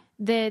 Yeah.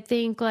 That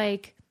think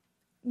like,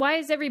 why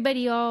is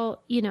everybody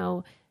all,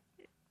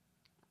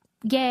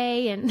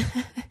 gay and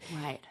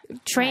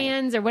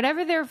trans or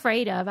whatever they're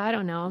afraid of? I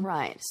don't know.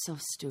 Right. So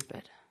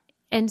stupid.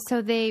 And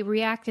so they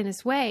react in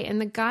this way.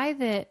 And the guy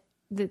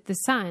the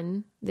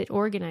son that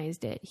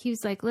organized it, he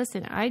was like,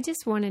 listen, I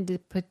just wanted to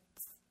put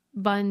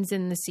buns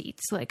in the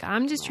seats. Like,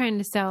 I'm just trying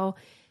to sell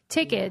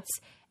tickets.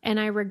 Yeah. And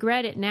I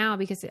regret it now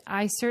because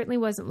I certainly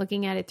wasn't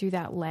looking at it through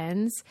that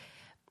lens.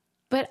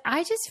 But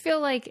I just feel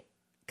like,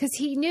 because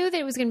he knew that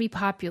it was going to be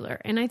popular.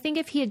 And I think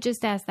if he had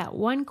just asked that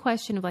one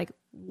question of like,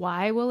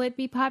 why will it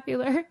be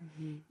popular?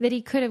 That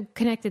he could have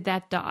connected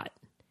that dot.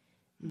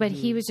 But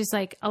he was just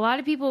like, a lot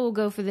of people will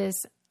go for this.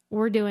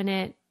 We're doing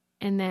it.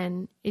 And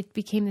then it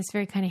became this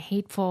very kind of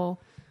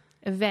hateful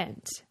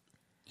event.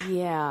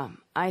 Yeah.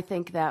 I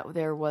think that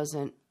there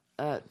wasn't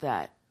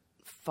that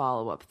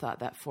follow-up thought,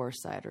 that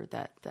foresight, or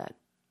that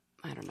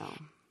I don't know.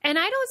 And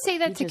I don't say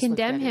that to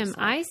condemn him. Like,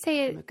 I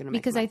say it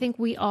because I think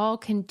we all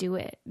can do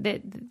it.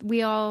 That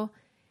we all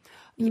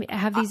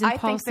have these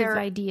impulsive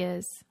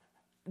ideas.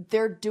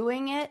 They're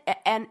doing it,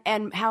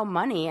 and how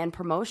money and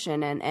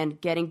promotion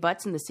and getting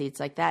butts in the seats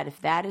like that, if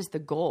that is the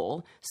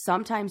goal,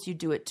 sometimes you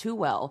do it too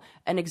well.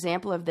 An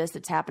example of this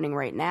that's happening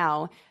right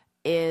now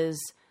is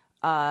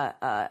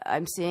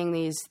I'm seeing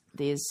these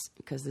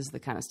because this is the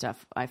kind of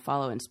stuff I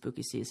follow in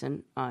spooky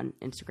season on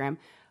Instagram.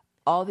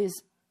 All these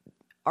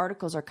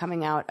articles are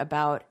coming out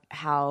about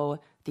how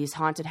these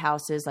haunted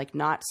houses, like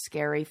Not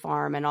Scary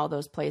Farm and all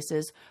those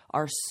places,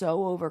 are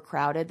so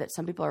overcrowded that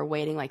some people are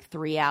waiting like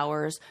 3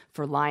 hours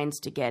for lines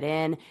to get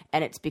in,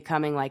 and it's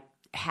becoming like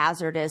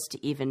hazardous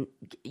to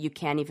you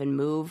can't even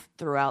move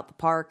throughout the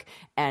park,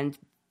 and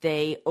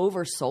they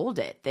oversold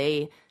it.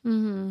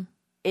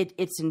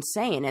 it's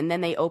insane. And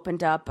then they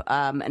opened up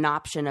an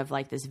option of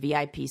like this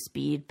VIP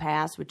speed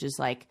pass, which is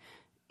like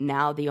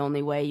now the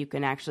only way you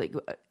can actually,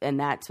 and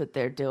that's what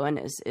they're doing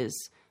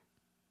is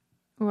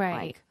right.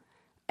 Like,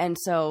 and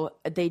so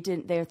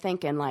they're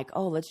thinking like,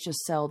 oh, let's just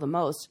sell the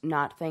most,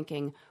 not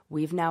thinking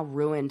we've now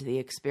ruined the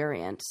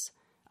experience.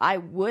 I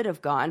would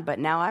have gone, but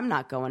now I'm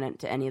not going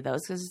into any of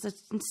those because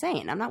it's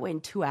insane. I'm not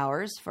waiting 2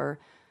 hours for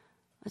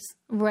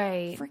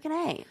right.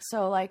 freaking A.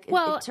 So like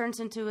it turns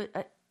into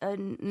a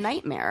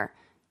nightmare.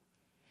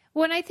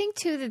 Well, and I think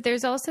too that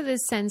there's also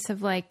this sense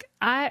of like,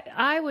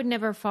 I would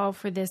never fall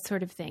for this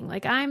sort of thing.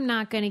 Like I'm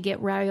not going to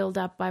get riled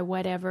up by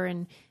whatever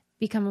and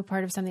become a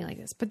part of something like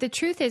this. But the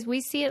truth is we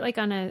see it like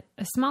on a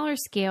smaller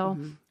scale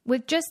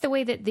with just the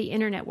way that the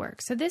internet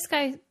works. So this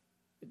guy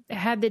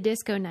had the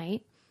disco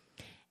night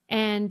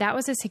and that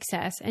was a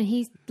success. And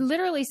he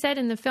literally said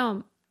in the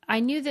film, I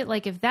knew that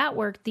like if that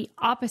worked, the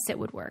opposite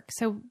would work.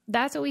 So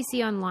that's what we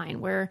see online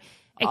where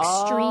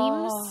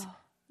extremes,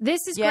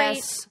 this is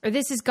great or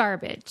this is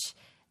garbage.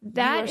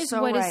 That is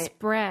so what is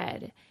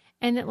spread.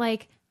 And that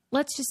like,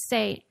 let's just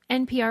say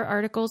NPR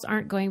articles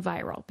aren't going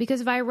viral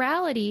because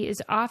virality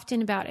is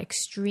often about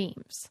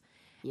extremes.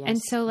 Yes.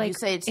 And so like,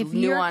 if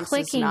you're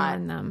clicking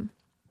on them,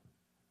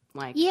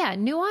 like,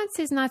 nuance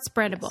is not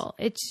spreadable.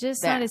 Yes. It's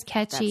just not as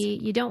catchy.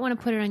 You don't want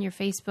to put it on your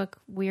Facebook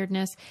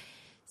weirdness.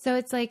 So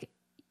it's like,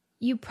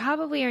 you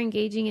probably are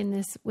engaging in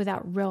this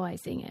without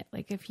realizing it.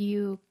 Like if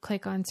you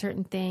click on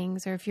certain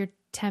things or if you're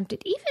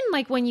tempted, even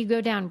like when you go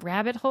down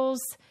rabbit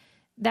holes,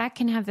 that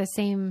can have the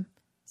same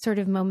sort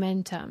of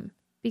momentum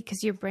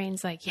because your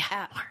brain's like,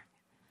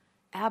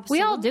 absolutely.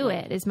 We all do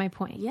it is my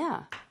point.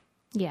 Yeah.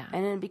 Yeah.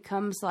 And it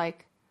becomes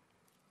like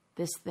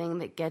this thing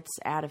that gets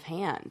out of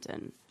hand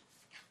and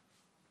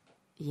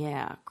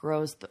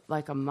grows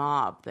like a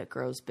mob that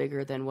grows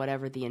bigger than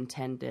whatever the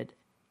intended,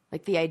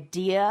 like the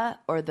idea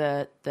or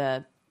the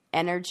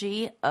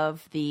energy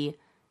of the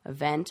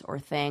event or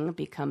thing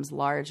becomes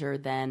larger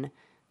than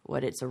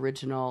what its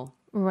original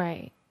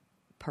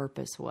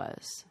purpose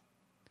was.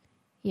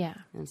 Yeah,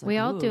 like, we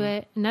all do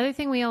it. Another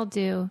thing we all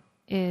do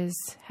is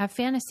have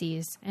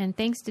fantasies. And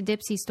thanks to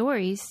Dipsy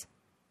Stories,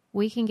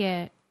 we can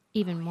get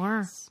even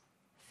more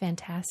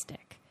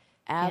fantastic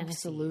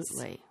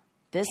Absolutely.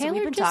 Fantasies.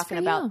 We've been talking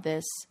about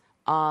this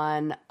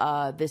on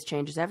This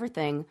Changes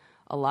Everything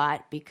a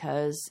lot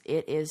because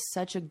it is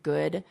such a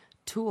good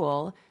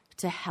tool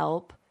to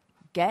help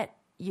get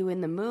you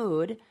in the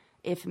mood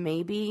if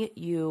maybe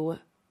you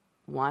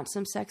want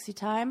some sexy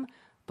time,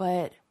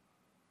 but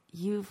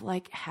you've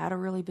like had a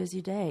really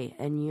busy day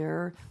and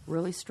you're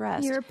really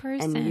stressed. You're a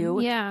person. And you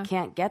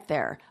can't get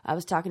there. I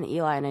was talking to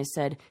Eli and I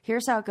said,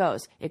 here's how it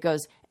goes. It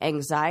goes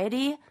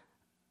anxiety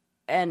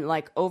and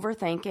like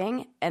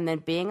overthinking and then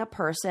being a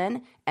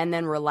person and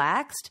then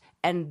relaxed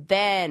and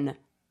then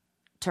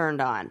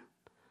turned on.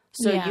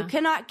 So you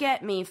cannot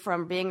get me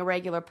from being a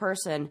regular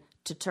person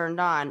to turned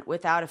on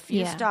without a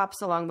few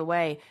stops along the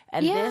way.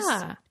 And this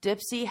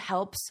Dipsy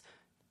helps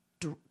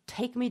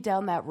take me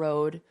down that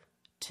road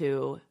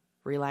to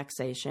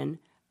relaxation,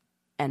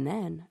 and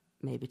then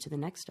maybe to the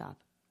next stop.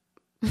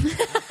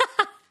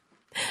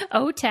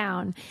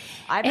 O-Town.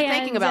 I've been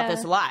thinking about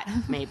this a lot.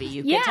 Maybe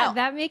you can tell. Yeah,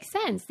 that makes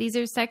sense. These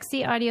are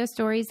sexy audio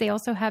stories. They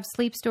also have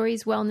sleep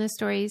stories, wellness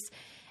stories,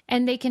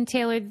 and they can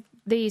tailor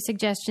the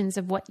suggestions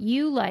of what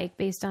you like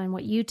based on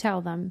what you tell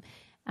them.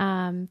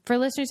 For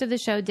listeners of the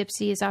show,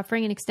 Dipsy is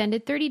offering an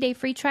extended 30-day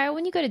free trial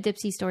when you go to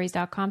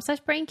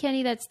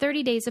dipsystories.com/braincandy. That's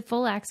 30 days of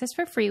full access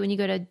for free when you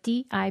go to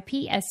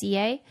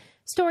DIPSEA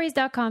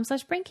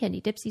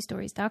stories.com/braincandy,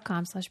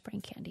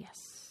 dipsystories.com/braincandy. Yes.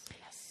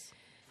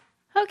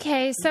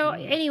 Okay. So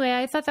anyway,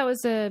 I thought that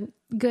was a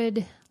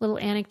good little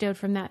anecdote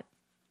from that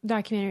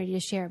documentary to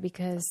share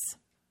because,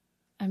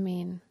 I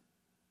mean,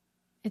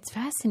 it's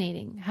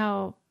fascinating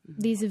how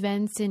these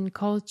events in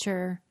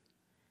culture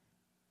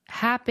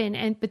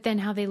happen but then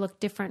how they look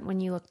different when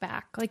you look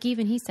back. Like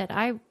even he said,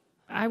 I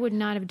would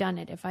not have done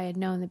it if I had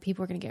known that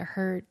people were going to get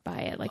hurt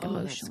by it, like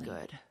emotionally.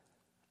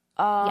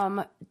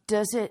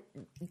 That's good.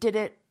 Did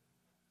it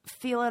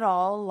feel at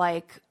all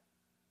like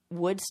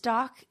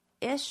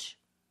Woodstock-ish?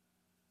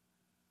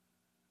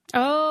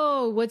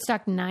 Oh,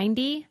 Woodstock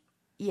 90?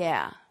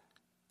 Yeah.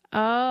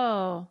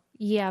 Oh,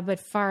 yeah,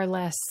 but far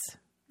less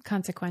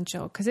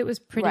consequential because it was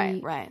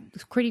pretty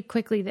pretty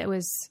quickly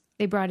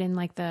they brought in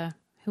like the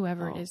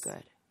whoever it is.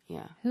 Good.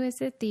 Yeah. Who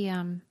is it? The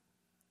I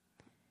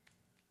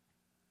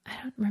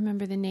don't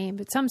remember the name,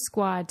 but some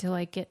squad to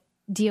like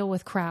deal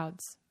with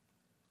crowds.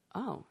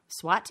 Oh,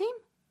 SWAT team?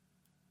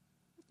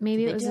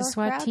 Maybe it was a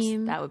SWAT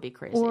team. That would be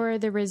crazy. Or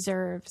the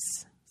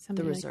reserves.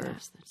 The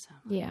reserves. Like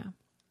yeah.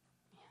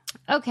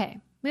 Okay,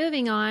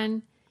 moving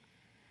on.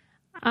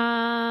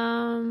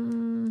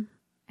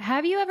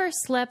 Have you ever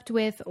slept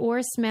with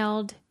or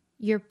smelled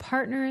your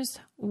partner's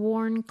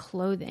worn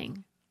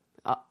clothing?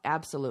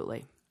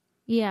 Absolutely.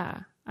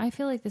 Yeah, I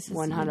feel like this is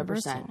 100%.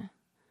 Universal.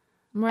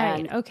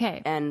 Right.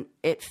 Okay. And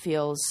it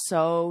feels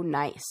so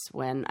nice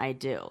when I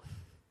do.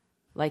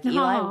 Like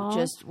Eli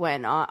just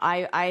went on.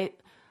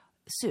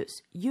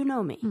 Suze, you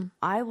know me.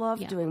 I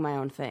love doing my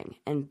own thing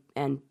and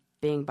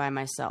being by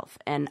myself.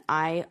 And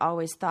I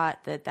always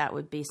thought that that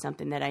would be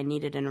something that I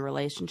needed in a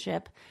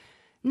relationship.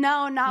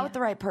 No, not with the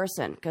right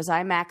person, because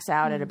I max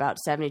out at about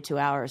 72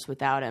 hours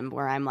without him,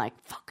 where I'm like,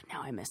 fuck,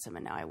 now I miss him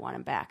and now I want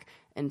him back.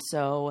 And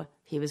so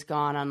he was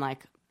gone on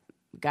like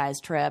guy's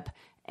trip,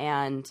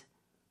 and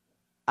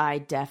I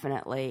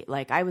definitely,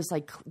 like, I was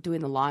like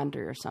doing the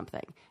laundry or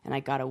something, and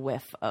I got a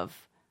whiff of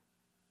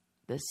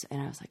this,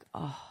 and I was like,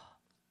 oh,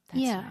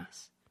 that's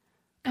nice.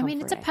 I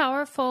mean, it's a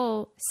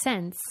powerful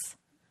sensory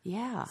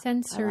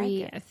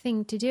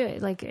thing to do.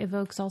 It like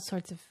evokes all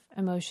sorts of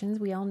emotions.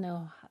 We all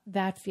know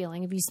that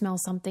feeling if you smell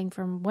something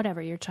from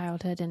whatever your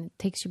childhood and it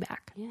takes you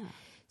back. Yeah.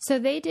 So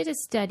they did a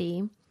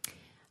study.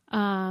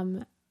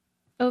 Over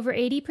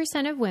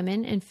 80% of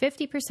women and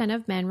 50%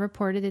 of men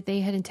reported that they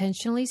had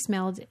intentionally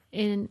smelled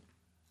in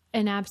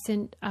an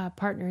absent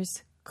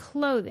partner's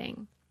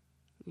clothing.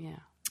 Yeah.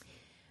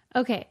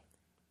 Okay.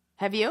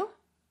 Have you?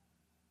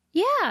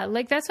 Yeah,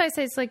 like that's why I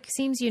say it's like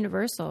seems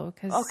universal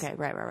because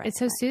right. It's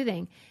so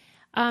soothing.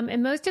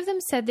 And most of them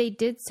said they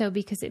did so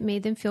because it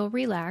made them feel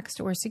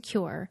relaxed or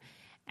secure.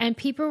 And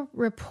people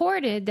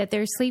reported that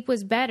their sleep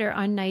was better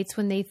on nights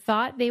when they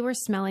thought they were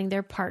smelling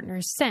their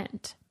partner's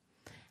scent.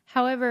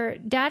 However,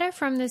 data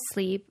from the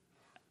sleep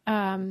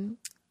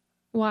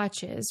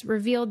watches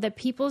revealed that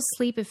people's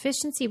sleep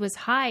efficiency was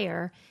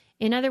higher.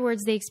 In other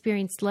words, they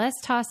experienced less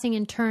tossing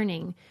and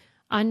turning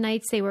on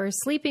nights they were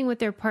sleeping with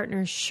their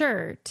partner's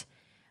shirt,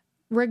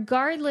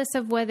 regardless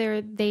of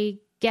whether they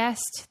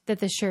guessed that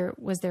the shirt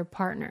was their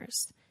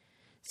partner's.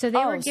 So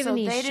they were given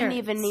these shirts. So they didn't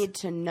even need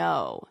to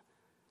know.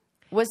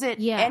 Was it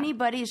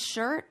anybody's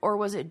shirt or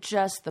was it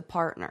just the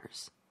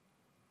partner's?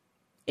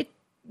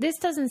 This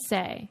doesn't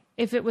say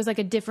if it was like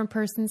a different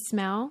person's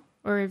smell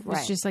or if it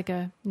was just like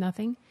a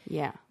nothing.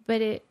 Yeah.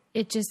 But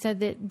it just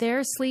said that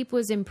their sleep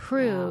was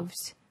improved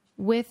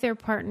with their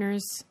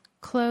partner's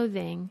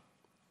clothing,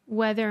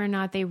 whether or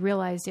not they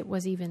realized it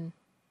was even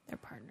their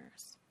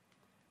partner's.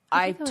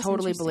 I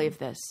totally believe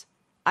this.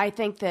 I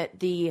think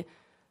that the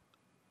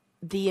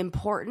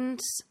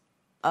importance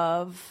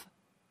of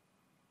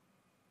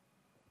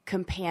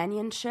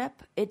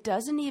companionship, it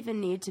doesn't even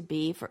need to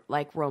be for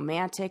like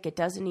romantic. It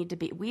doesn't need to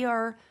be. We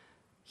are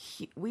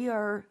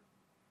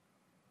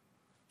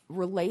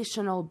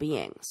relational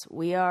beings.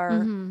 We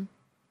are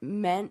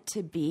meant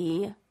to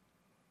be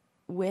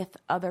with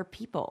other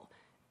people,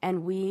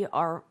 and we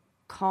are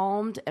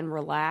calmed and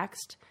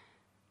relaxed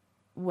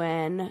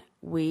when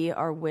we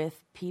are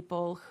with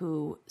people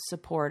who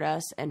support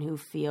us and who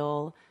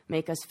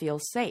make us feel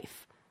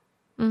safe.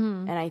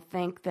 And I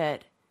think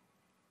that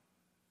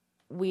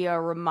we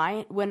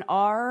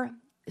are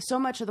so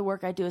much of the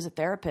work I do as a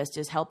therapist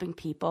is helping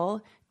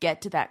people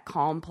get to that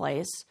calm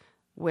place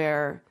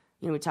where,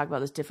 we talk about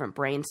those different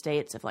brain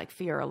states of like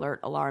fear, alert,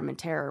 alarm, and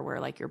terror, where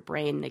like your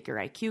brain, like your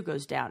IQ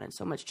goes down and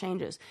so much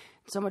changes.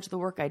 So much of the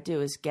work I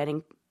do is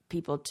getting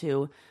people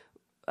to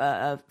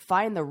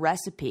find the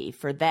recipe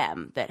for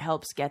them that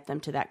helps get them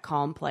to that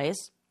calm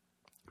place.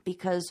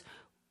 Because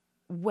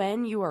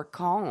when you are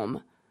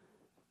calm,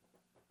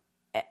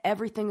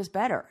 everything is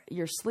better.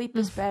 Your sleep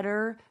is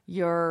better.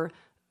 Your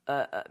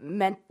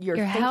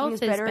thinking is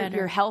better.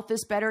 Your health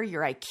is better.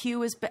 Your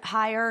IQ is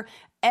higher.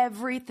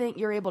 Everything,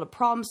 you're able to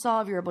problem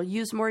solve. You're able to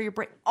use more of your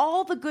brain.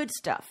 All the good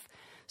stuff.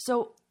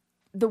 So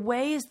the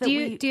ways that do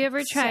you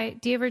ever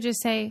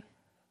just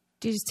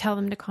tell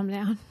them to calm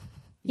down?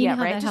 You know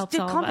how that helps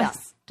all calm of us.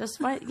 Down. Just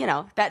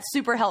that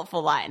super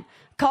helpful line.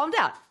 Calm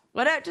down.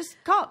 Whatever. Just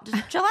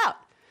chill out.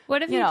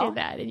 What if you did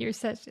that in your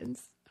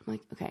sessions? I'm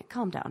like, okay,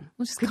 calm down.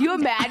 Could you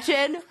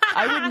imagine?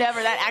 I would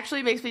never. That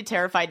actually makes me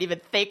terrified to even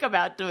think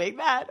about doing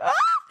that.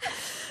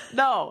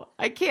 No,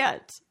 I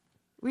can't.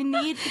 We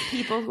need the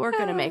people who are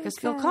going to make us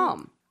feel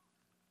calm.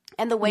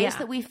 And the ways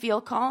that we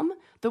feel calm,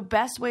 the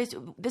best ways,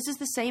 this is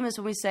the same as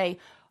when we say,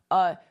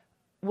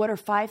 what are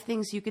 5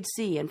 things you could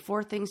see and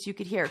 4 things you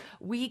could hear?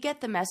 We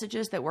get the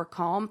messages that we're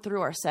calm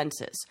through our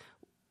senses.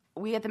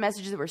 We get the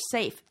messages that we're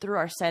safe through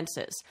our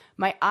senses.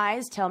 My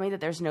eyes tell me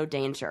that there's no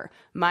danger.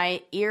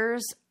 My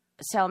ears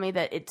tell me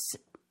that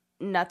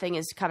nothing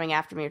is coming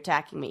after me or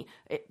attacking me.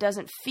 It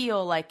doesn't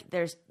feel like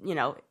there's,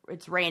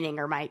 it's raining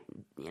or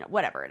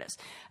whatever it is.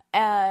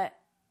 And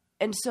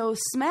so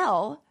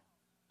smell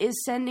is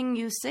sending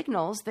you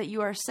signals that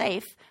you are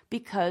safe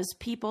because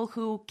people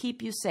who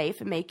keep you safe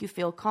and make you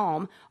feel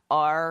calm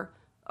are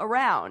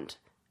around.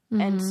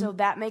 And so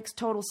that makes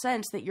total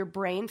sense that your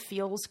brain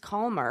feels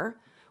calmer.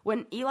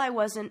 When Eli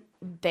wasn't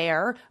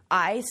there,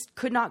 I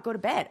could not go to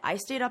bed. I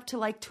stayed up till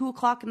like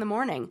 2:00 in the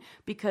morning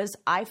because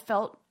I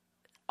felt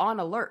on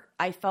alert.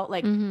 I felt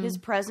like his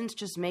presence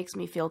just makes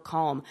me feel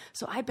calm.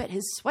 So I bet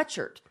his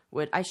sweatshirt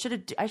would. I should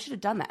have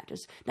done that.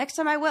 Just next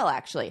time I will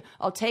actually.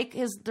 I'll take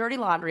his dirty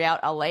laundry out.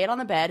 I'll lay it on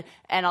the bed,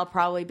 and I'll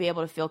probably be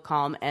able to feel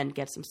calm and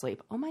get some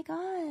sleep. Oh my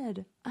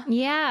God.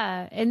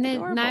 Yeah, and then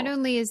Adorable. Not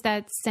only is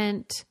that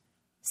scent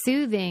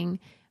soothing,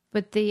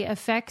 but the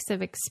effects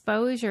of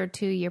exposure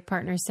to your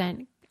partner's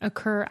scent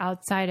occur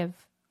outside of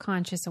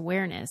conscious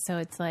awareness. So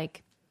it's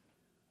like,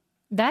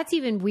 that's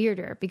even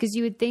weirder because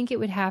you would think it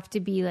would have to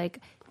be like,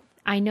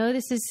 I know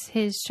this is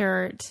his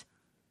shirt.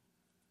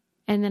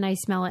 and then I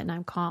smell it and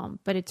I'm calm.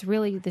 But it's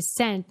really the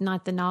scent,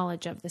 not the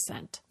knowledge of the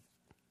scent,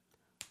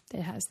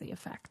 that has the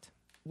effect.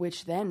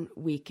 Which then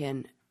we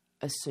can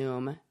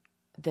assume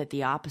that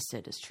the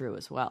opposite is true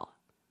as well.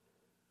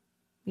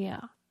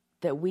 Yeah.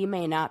 That we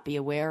may not be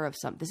aware of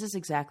something. This is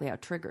exactly how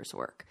triggers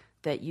work.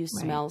 That you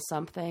smell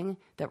something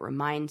that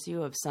reminds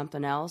you of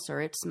something else,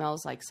 or it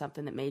smells like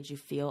something that made you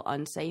feel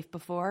unsafe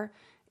before.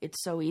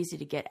 It's so easy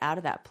to get out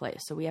of that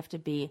place. So we have to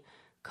be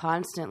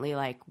constantly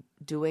like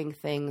doing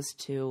things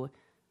to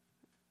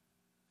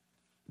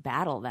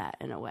battle that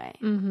in a way.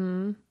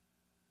 Mm-hmm.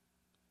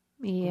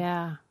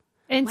 Yeah.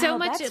 And wow, so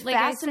much that's like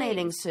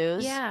fascinating,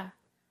 Suze. Yeah.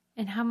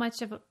 And how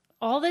much of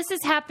all this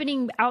is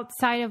happening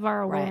outside of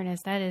our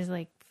awareness. That is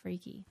like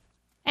freaky.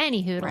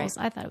 Any hoodles.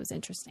 I thought it was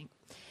interesting.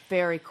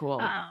 Very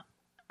cool.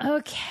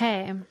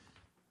 Okay.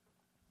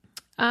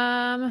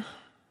 All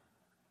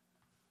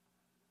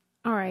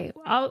right.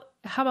 How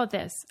about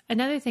this?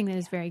 Another thing that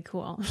is very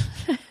cool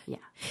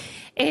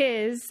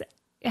is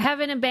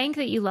having a bank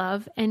that you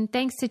love. And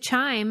thanks to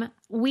Chime,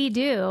 we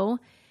do.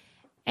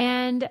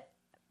 And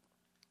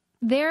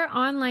their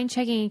online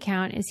checking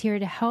account is here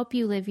to help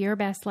you live your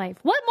best life.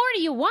 What more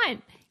do you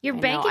want? Your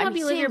bank can help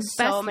you live your best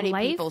life. So many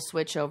people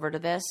switch over to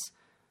this.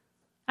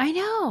 I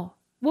know.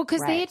 Well,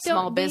 because they don't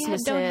small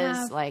businesses, don't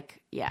have,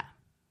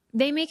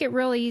 they make it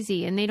real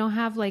easy, and they don't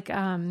have like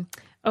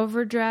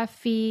overdraft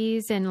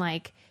fees and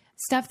like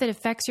stuff that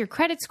affects your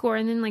credit score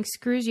and then like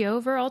screws you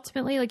over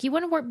ultimately. Like you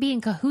want to be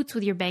in cahoots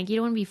with your bank. You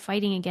don't want to be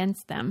fighting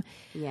against them.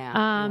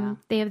 Yeah.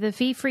 They have the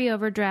fee-free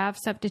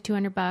overdrafts up to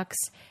 $200,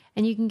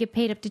 and you can get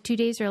paid up to 2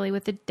 days early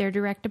with their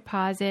direct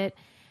deposit.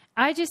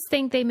 I just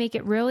think they make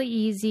it really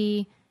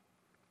easy.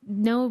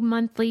 No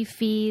monthly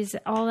fees,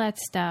 all that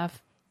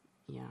stuff.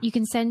 Yeah. You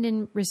can send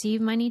and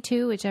receive money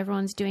too, which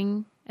everyone's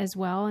doing as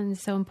well, and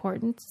is so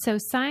important. So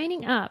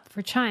signing up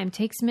for Chime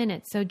takes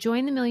minutes. So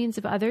join the millions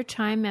of other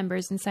Chime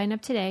members and sign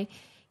up today.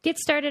 Get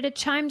started at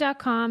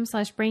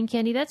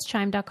chime.com/braincandy. That's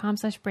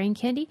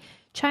chime.com/braincandy.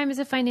 Chime is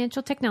a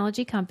financial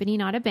technology company,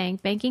 not a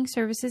bank. Banking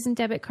services and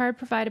debit card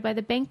provided by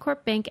the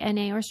Bancorp Bank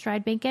N.A. or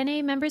Stride Bank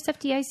N.A. Members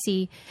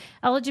FDIC.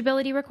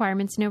 Eligibility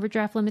requirements and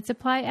overdraft limits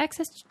apply.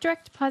 Access to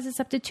direct deposits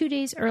up to 2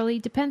 days early.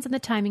 Depends on the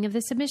timing of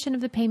the submission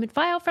of the payment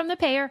file from the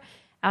payer.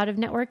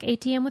 Out-of-network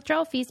ATM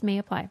withdrawal fees may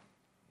apply.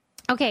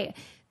 Okay,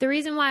 the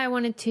reason why I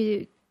wanted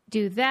to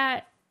do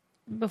that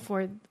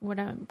before what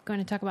I'm going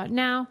to talk about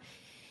now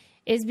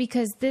is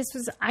because this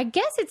was, I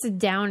guess it's a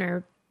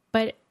downer,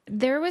 but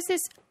there was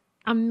this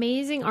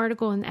amazing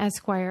article in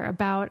Esquire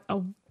about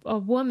a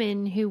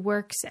woman who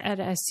works at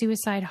a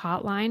suicide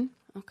hotline.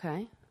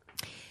 Okay.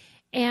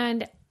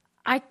 And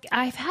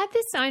I've had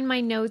this on my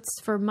notes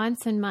for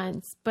months and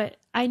months, but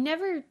I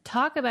never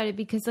talk about it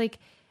because like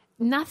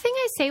nothing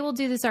I say will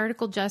do this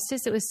article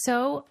justice. It was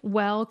so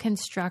well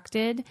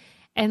constructed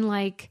and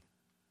like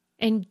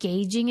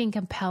engaging and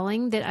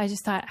compelling that I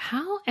just thought,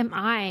 how am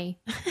I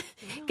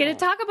going to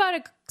talk about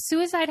a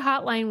suicide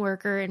hotline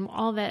worker and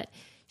all that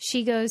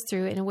she goes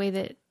through in a way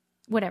that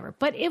whatever,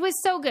 but it was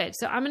so good.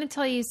 So I'm going to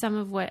tell you some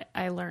of what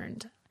I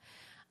learned.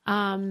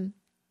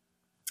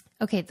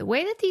 Okay. The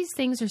way that these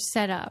things are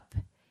set up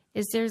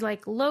is there's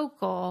like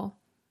local,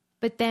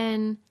 but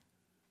then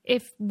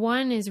if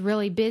one is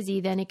really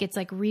busy, then it gets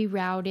like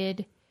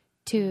rerouted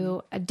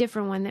to a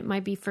different one that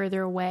might be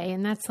further away.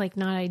 And that's like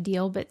not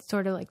ideal, but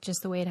sort of like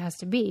just the way it has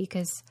to be,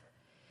 because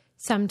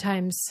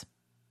sometimes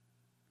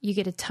you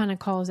get a ton of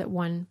calls at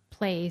one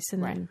place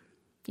and then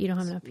you don't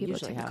have enough people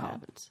to take a call.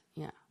 Happens.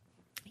 Yeah.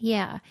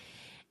 Yeah.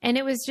 And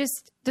it was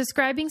just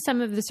describing some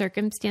of the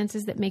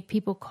circumstances that make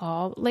people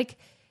call. Like,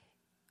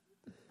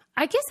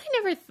 I guess I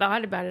never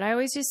thought about it. I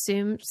always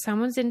assume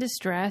someone's in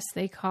distress.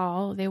 They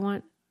call, they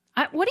want,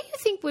 what do you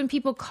think when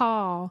people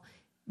call,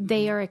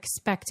 they are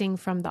expecting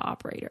from the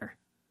operator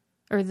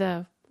or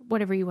the,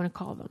 whatever you want to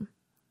call them,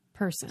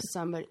 person?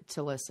 Somebody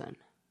to listen.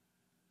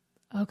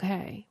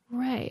 Okay.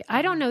 Right.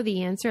 I don't know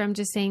the answer. I'm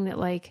just saying that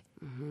like,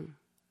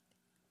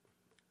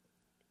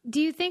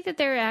 do you think that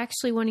they're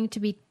actually wanting to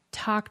be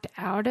talked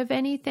out of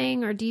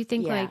anything? Or do you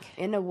think like,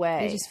 in a way,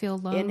 they just feel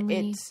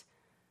lonely?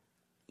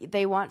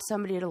 They want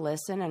somebody to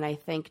listen. And I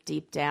think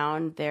deep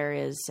down there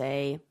is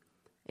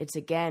it's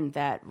again,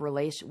 that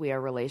we are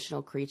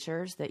relational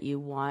creatures, that you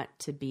want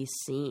to be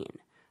seen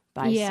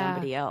by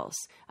somebody else.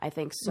 I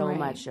think so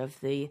much of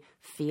the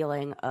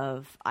feeling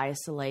of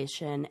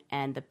isolation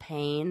and the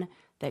pain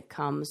that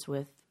comes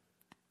with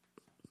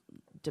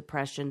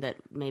depression that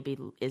maybe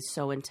is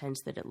so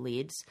intense that it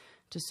leads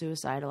to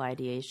suicidal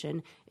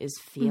ideation is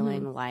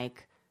feeling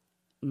like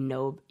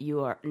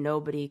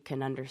nobody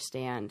can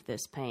understand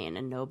this pain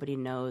and nobody's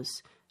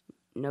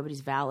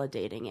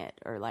validating it,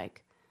 or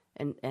like,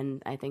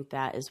 and I think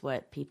that is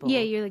what people. Yeah,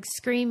 you're like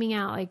screaming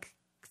out, like,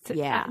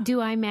 do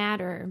I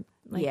matter?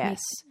 Like, yes.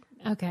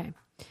 Okay.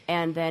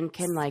 And then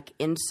can like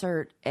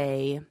insert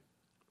I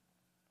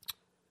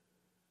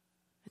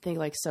think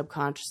like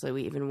subconsciously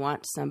we even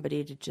want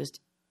somebody to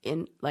just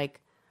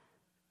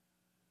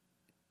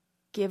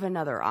give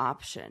another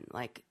option.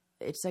 Like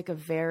it's like a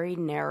very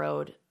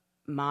narrowed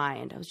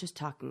mind. I was just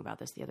talking about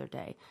this the other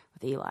day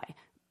with Eli.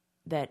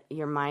 that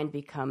your mind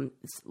becomes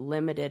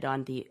limited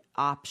on the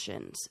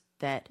options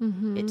that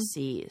it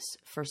sees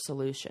for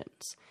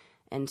solutions.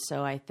 And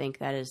so I think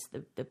that is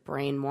the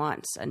brain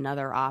wants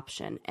another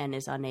option and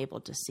is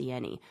unable to see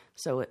any.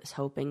 So it's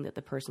hoping that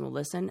the person will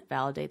listen,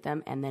 validate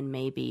them, and then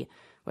maybe,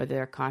 whether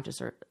they're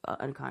conscious or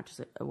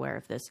unconsciously aware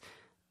of this,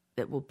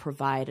 that will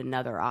provide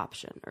another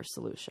option or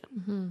solution.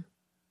 Mm-hmm.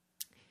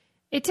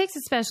 It takes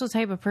a special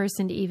type of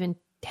person to even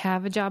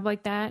have a job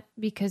like that,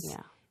 because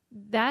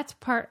that's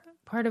part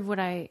of what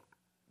I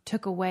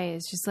took away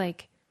is just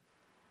like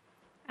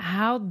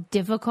how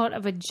difficult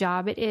of a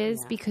job it is,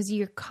 because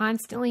you're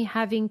constantly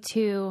having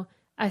to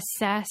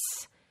assess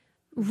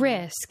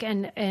risk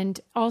and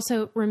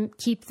also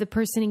keep the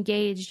person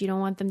engaged. You don't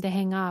want them to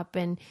hang up,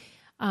 and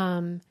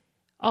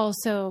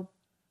also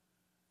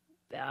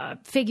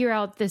figure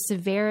out the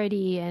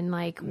severity and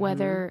like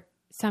whether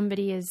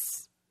somebody is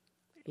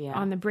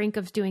on the brink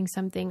of doing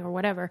something or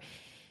whatever.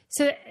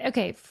 So,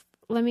 okay,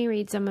 let me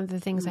read some of the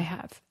things I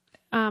have.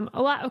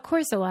 A lot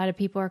of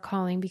people are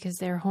calling because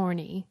they're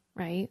horny,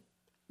 right?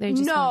 They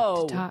just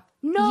want to talk.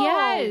 No.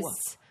 Yes.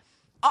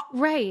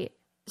 Right.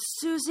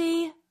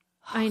 Susie.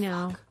 I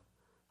know.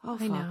 Oh,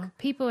 fuck. I know.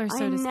 People are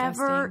so disgusting. I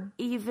never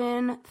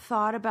even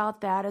thought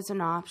about that as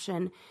an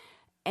option.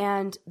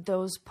 And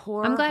those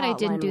poor I'm glad I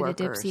didn't do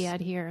workers. the Dipsy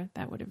ad here.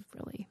 That would have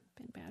really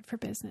been bad for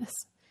business.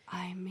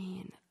 I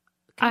mean,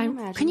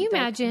 can you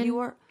imagine?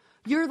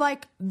 You're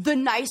like the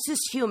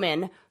nicest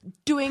human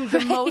doing the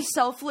most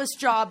selfless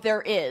job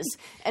there is.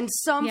 And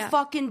some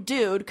fucking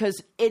dude,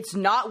 because it's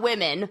not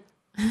women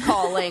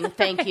calling,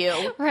 thank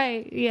you.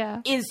 Right,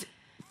 yeah. Is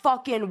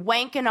fucking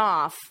wanking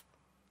off.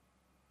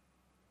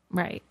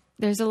 Right.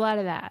 There's a lot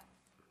of that.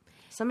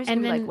 Somebody's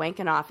going to be like,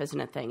 wanking off isn't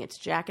a thing. It's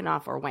jacking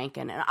off or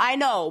wanking. And I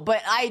know,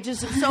 but I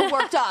just am so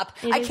worked up.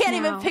 I can't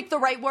even pick the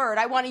right word.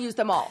 I want to use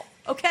them all.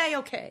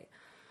 Okay.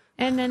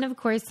 And then, of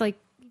course, like,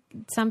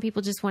 some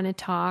people just want to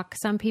talk.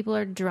 Some people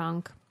are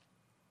drunk.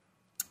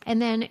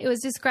 And then it was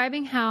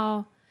describing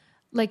how,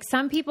 like,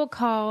 some people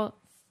call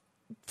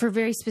for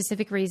very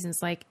specific reasons.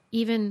 Like,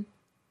 even,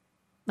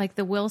 like,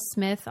 the Will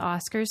Smith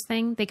Oscars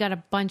thing, they got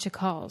a bunch of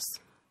calls.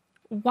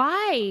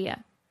 Why?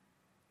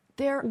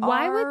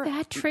 Why would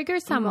that trigger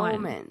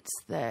someone? Moments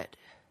that,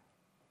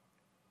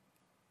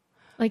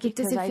 like,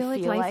 does it feel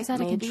like life is out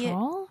of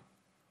control?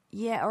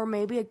 Yeah, or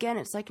maybe again,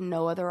 it's like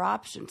no other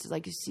options. It's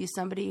like you see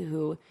somebody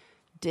who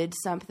did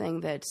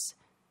something that's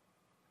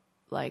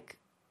like,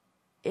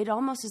 it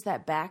almost is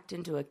that backed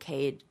into a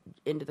cage,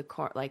 into the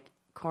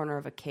corner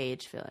of a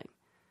cage feeling.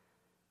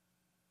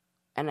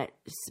 And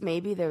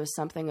maybe there was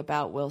something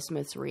about Will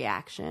Smith's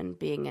reaction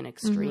being an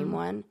extreme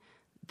one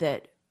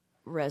that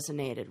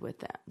resonated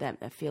with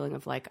that feeling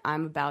of like,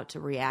 I'm about to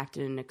react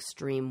in an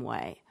extreme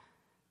way.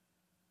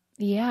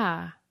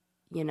 Yeah.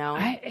 You know?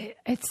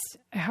 It's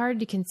hard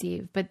to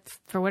conceive, but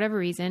for whatever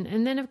reason.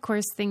 And then, of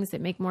course, things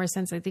that make more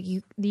sense, like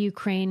the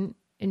Ukraine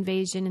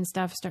invasion and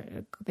stuff,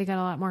 they got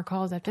a lot more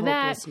calls after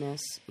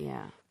Hopelessness,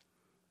 yeah.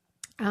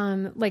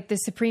 Like the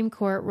Supreme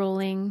Court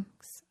rulings,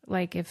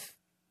 like if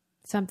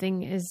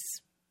something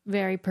is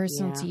very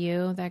personal to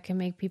you, that can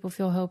make people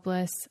feel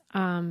hopeless.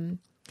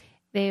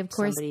 They, of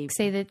course,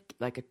 say that...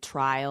 Like a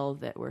trial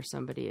where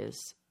somebody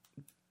is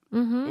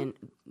in,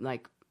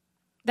 like...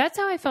 That's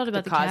how I felt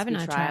about the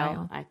Kavanaugh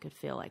trial. I could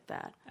feel like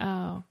that.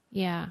 Oh,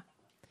 yeah.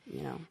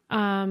 You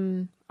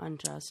know,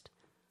 unjust.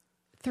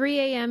 3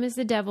 a.m. is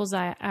the devil's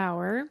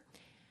hour.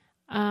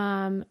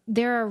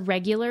 There are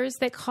regulars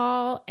that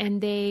call and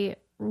they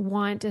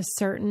want a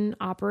certain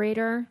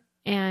operator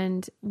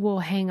and will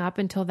hang up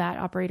until that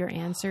operator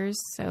answers.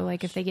 So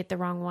like if they get the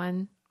wrong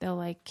one, they'll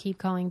like keep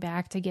calling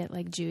back to get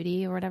like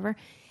Judy or whatever.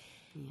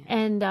 Yeah.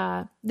 And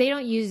they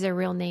don't use their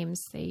real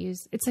names.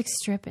 It's like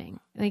stripping.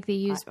 Like they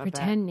use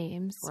pretend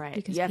names. Right.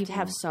 Because you have to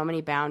have so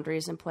many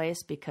boundaries in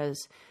place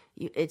because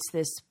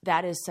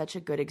that is such a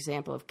good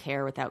example of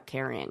care without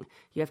caring.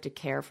 You have to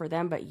care for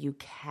them, but you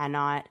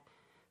cannot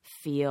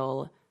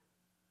feel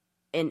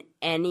in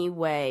any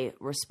way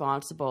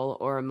responsible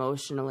or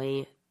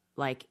emotionally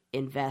like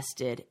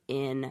invested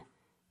in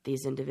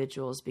these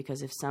individuals,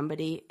 because if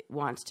somebody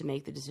wants to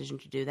make the decision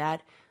to do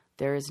that,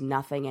 there is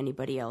nothing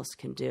anybody else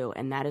can do.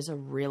 And that is a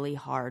really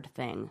hard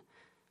thing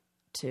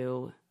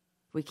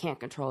we can't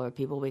control other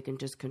people. We can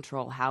just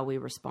control how we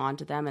respond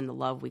to them and the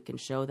love we can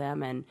show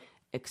them and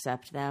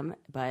accept them.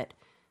 But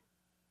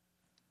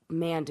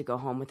man, to go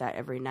home with that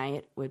every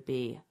night would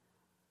be,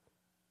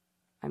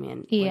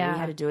 when we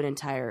had to do an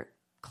entire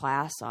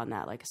class on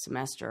that, like a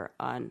semester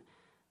on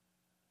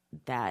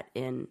that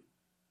in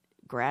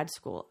grad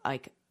school,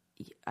 like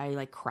I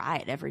like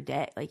cried every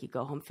day. Like you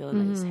go home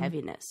feeling this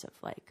heaviness of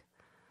like,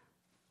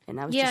 and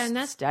I was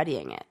just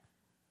studying it.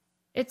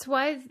 It's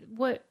why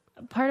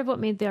part of what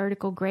made the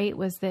article great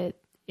was that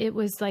it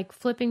was like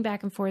flipping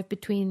back and forth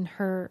between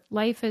her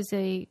life as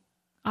a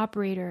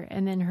operator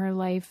and then her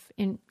life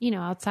in,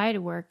 outside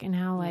of work, and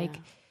how like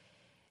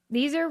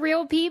these are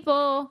real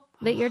people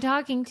that you're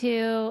talking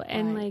to,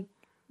 and like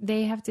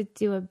they have to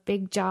do a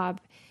big job.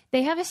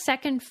 They have a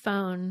second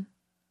phone.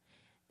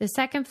 The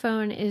second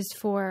phone is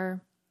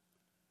for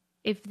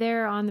if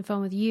they're on the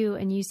phone with you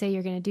and you say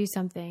you're going to do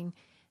something,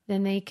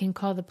 then they can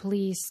call the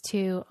police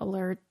to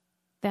alert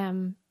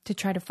them to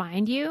try to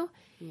find you.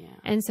 Yeah.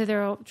 And so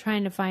they're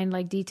trying to find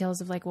like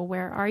details of like, well,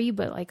 where are you?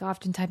 But like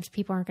oftentimes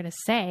people aren't going to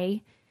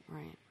say,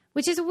 Right.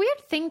 which is a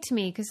weird thing to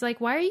me. Cause like,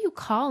 why are you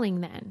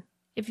calling then?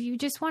 If you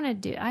just want to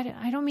do,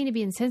 I don't mean to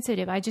be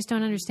insensitive. I just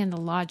don't understand the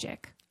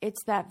logic.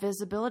 It's that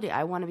visibility.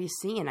 I want to be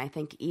seen. I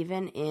think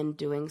even in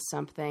doing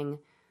something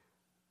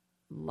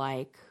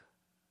like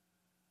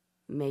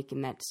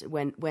making that,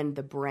 when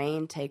the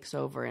brain takes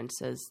over and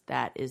says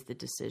that is the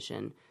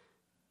decision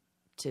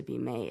to be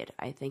made,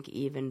 I think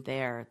even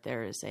there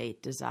is a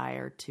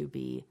desire to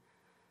be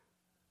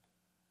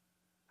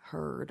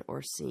heard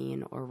or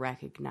seen or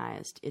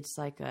recognized. It's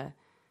like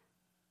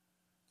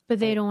but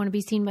they don't want to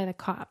be seen by the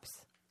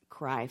cops.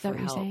 Cry for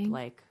help.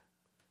 Like,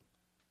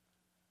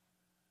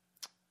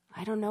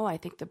 I don't know. I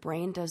think the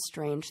brain does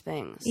strange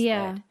things.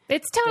 Yeah.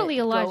 It's totally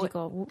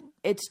illogical.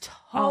 It's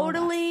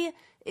totally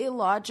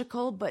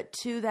illogical, but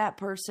to that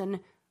person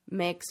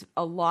makes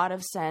a lot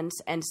of sense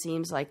and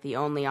seems like the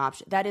only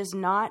option. That is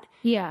not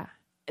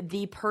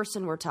the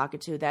person we're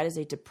talking to. That is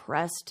a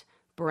depressed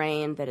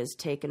brain that has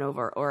taken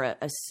over, or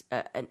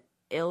an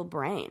ill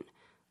brain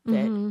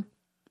that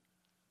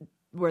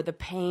where the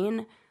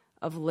pain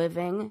of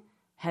living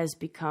has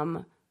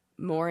become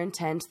more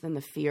intense than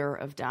the fear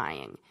of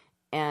dying.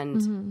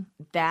 And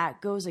that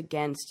goes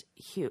against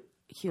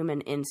human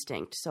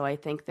instinct. So I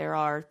think there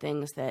are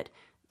things that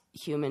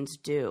humans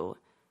do,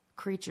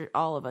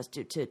 all of us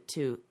do,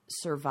 to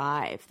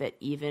survive, that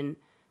even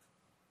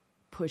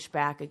push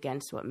back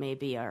against what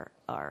maybe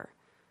our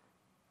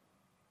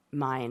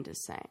mind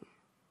is saying.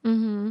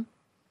 Mm-hmm.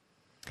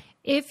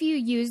 If you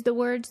use the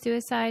word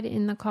suicide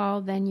in the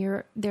call,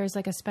 then there's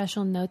like a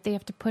special note they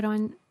have to put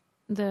on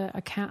the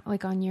account,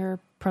 like on your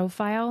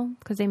profile,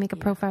 because they make a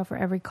profile for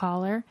every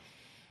caller.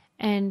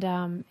 And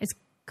it's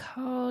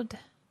called,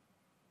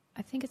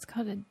 I think it's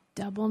called a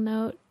double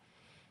note.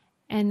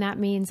 And that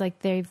means like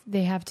they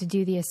have to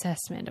do the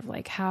assessment of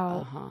like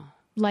how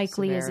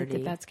likely Severity. Is it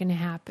that that's going to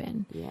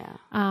happen. Yeah.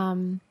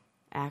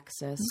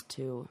 Access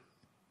to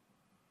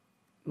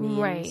means.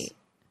 Right.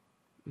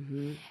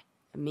 Mm-hmm.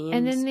 Means,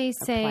 and then they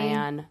say,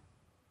 plan.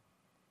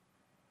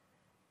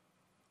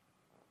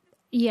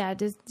 Yeah.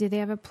 Do they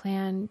have a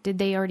plan? Did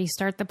they already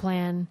start the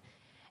plan?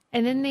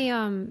 And then they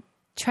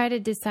try to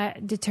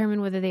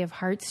determine whether they have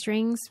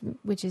heartstrings,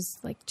 which is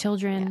like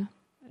children,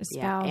 a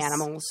spouse,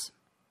 animals.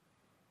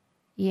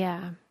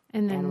 Yeah,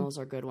 and then animals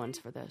are good ones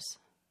for this.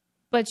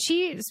 But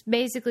she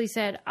basically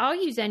said, "I'll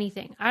use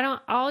anything.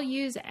 I'll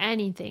use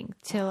anything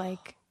to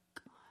like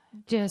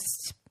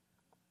just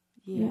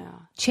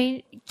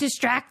change,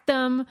 distract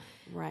them,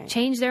 right?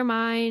 Change their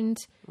mind,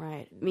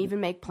 right? Even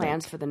make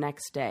plans for the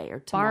next day or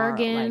tomorrow.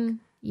 Bargain,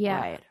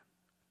 right?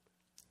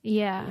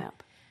 Yeah.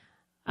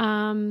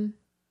 Yep.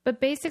 But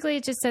basically,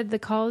 it just said the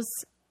calls,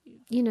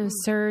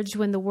 surge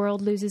when the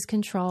world loses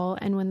control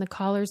and when the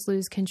callers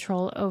lose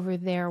control over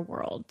their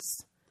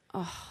worlds.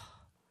 Oh.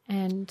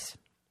 And,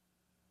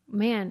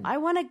 man. I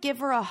want to give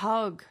her a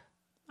hug.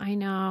 I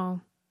know.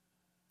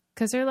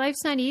 Because her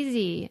life's not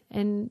easy.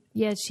 And,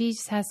 she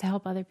just has to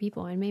help other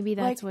people. And maybe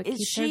that's what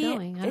keeps her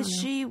going. Is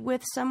she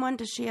with someone?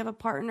 Does she have a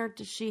partner?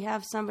 Does she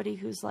have somebody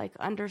who's, like,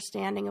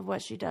 understanding of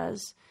what she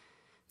does?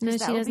 No, she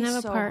doesn't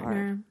have a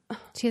partner.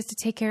 She has to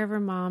take care of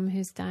her mom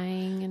who's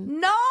dying. And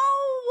no!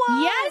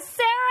 Yes,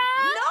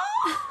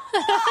 Sarah!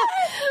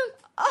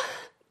 No!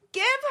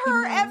 Give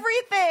her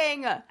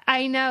everything!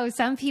 I know.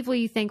 Some people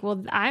you think,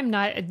 well, I'm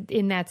not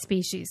in that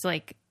species.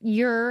 Like,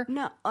 you're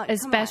a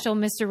special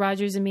Mr.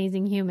 Rogers'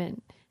 Amazing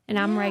Human. And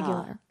I'm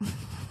regular.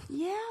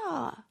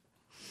 Yeah.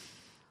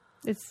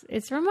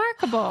 It's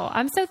remarkable.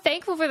 I'm so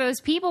thankful for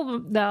those people,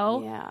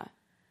 though. Yeah.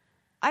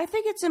 I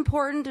think it's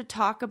important to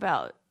talk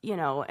about,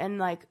 and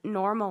like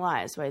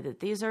normalize that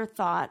these are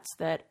thoughts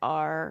that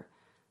are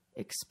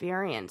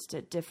experienced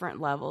at different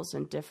levels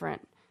and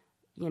different,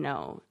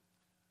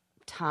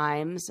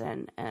 times,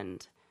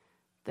 and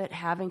that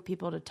having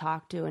people to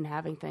talk to and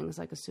having things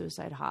like a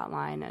suicide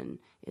hotline and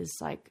is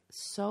like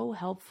so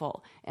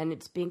helpful, and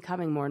it's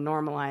becoming more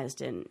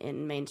normalized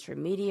in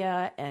mainstream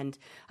media. And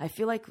I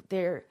feel like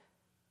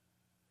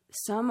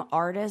some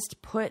artist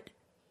put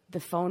the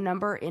phone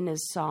number in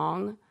his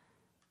song.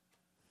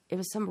 It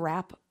was some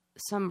rapper.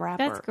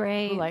 That's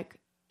great.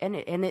 And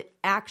it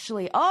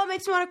actually, it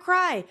makes me want to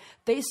cry.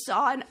 They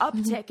saw an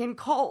uptick in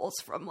calls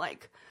from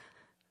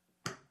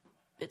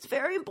it's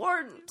very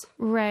important.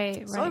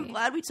 Right. So I'm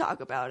glad we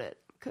talk about it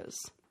because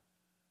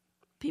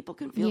people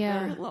can feel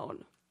very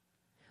alone.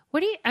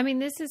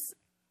 This is,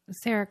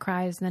 Sarah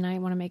cries and then I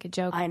want to make a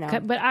joke. I know.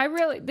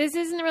 But this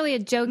isn't really a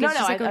joke. No, I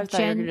thought you were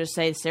going to just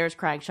say Sarah's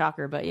crying,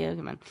 shocker, but yeah,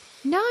 come on.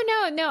 No.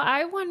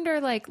 I wonder,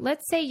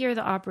 let's say you're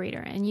the operator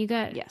and you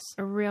got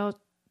a real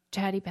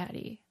chatty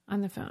patty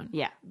on the phone.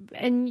 Yeah.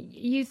 And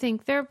you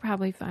think they're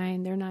probably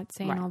fine. They're not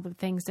saying all the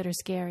things that are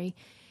scary.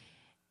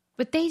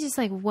 But they just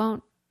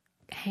won't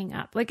hang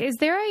up. Is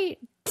there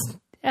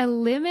a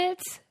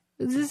limit?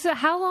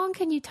 How long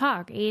can you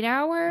talk? 8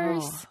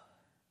 hours?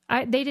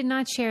 they did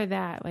not share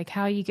that, like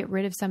how you get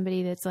rid of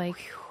somebody that's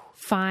like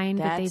fine,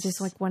 but they just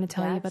like want to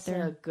tell you about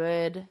their a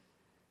good.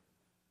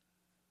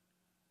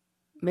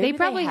 Maybe they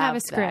probably have a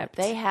script.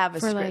 They have a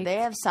script. Like, they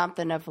have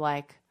something of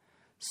like,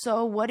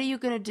 so what are you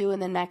going to do in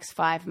the next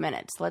 5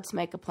 minutes? Let's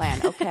make a plan.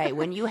 Okay,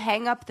 when you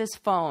hang up this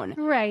phone,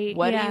 right?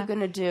 What are you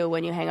going to do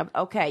when you hang up?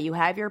 Okay, you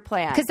have your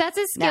plan. Because that's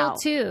a skill now,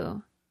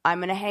 too. I'm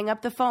going to hang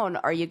up the phone.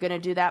 Are you going to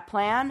do that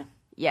plan?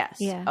 Yes.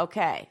 Yeah.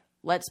 Okay,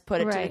 let's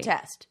put it to the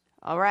test.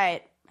 All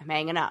right, I'm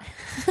hanging up.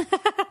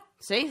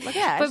 See, look at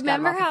that. But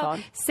remember how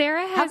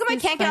Sarah has How come I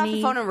can't get off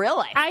the phone in real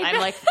life?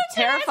 I'm like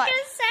terrified.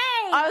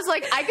 I was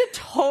like, I could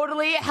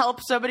totally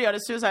help somebody on a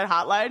suicide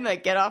hotline,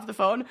 like get off the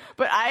phone,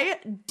 but I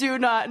do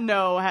not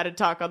know how to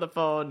talk on the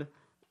phone.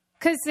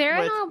 Because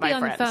Sarah and I'll be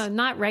on the phone,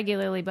 not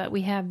regularly, but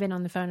we have been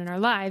on the phone in our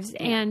lives.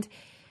 Yeah. And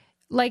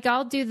like,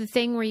 I'll do the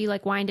thing where you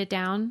like wind it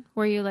down,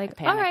 where you're like,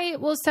 all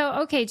right, well,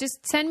 so, okay,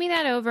 just send me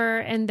that over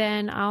and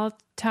then I'll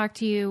talk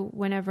to you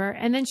whenever.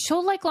 And then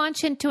she'll like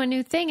launch into a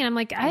new thing. And I'm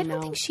like, I don't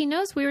think she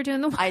knows we were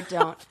doing the I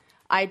don't.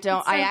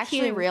 So I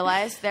actually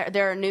realized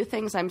there are new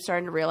things I'm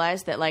starting to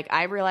realize that like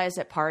I realize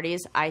at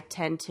parties, I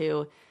tend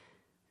to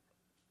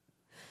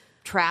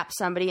trap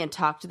somebody and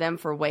talk to them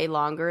for way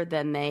longer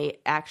than they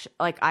actually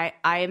like. I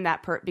am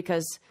that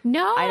because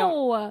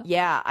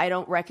I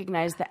don't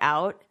recognize the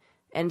out.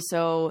 And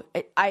so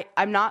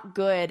I'm not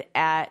good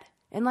at,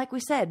 and like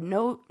we said,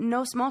 no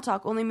small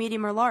talk, only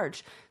medium or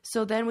large.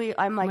 So then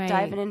I'm like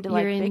diving into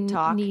like big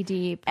talk, knee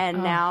deep.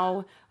 And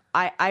now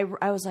I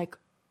was like,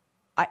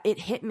 it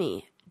hit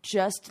me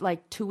just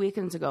like 2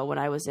 weekends ago when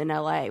I was in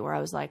LA, where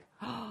I was like,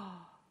 oh,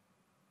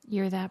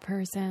 you're that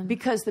person.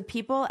 Because the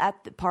people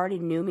at the party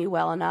knew me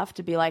well enough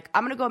to be like,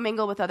 I'm going to go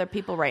mingle with other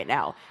people right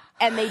now.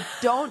 And they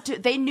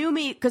they knew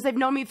me because they've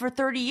known me for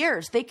 30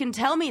 years. They can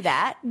tell me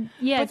that.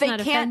 Yeah, but they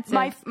can't.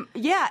 Offensive.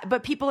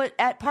 But people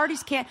at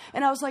parties can't.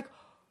 And I was like,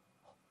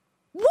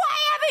 why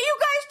haven't you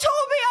guys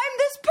told me I'm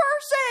this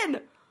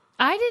person?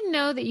 I didn't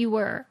know that you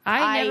were.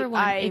 I never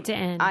wanted it to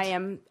end. I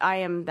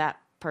am that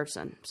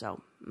person.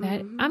 So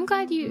I'm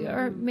glad you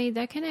made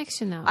that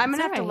connection, though. I'm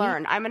gonna have to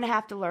learn. I'm gonna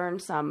have to learn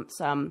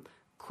some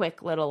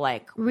quick little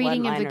like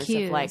reading of the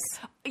cues. Of, like,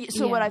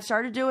 so what I've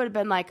started to do would have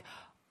been like,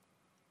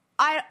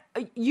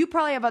 you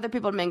probably have other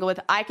people to mingle with.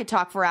 I could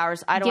talk for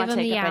hours. I don't want to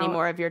take up any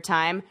more of your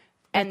time.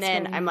 And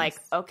then I'm like,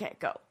 okay,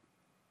 go.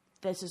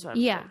 This is what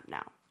I'm doing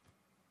now.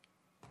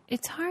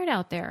 It's hard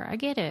out there. I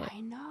get it.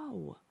 I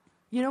know.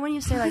 You know when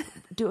you say like,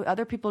 do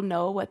other people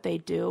know what they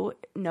do?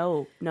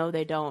 No,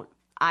 they don't.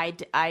 I'm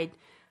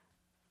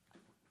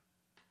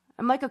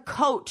like a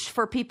coach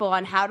for people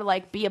on how to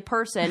like be a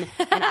person,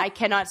 and I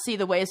cannot see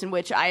the ways in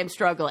which I am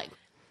struggling.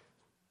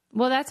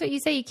 Well, that's what you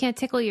say. You can't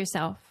tickle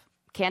yourself.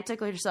 Can't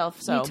tickle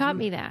yourself. So you taught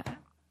me that.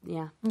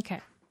 Yeah. Okay.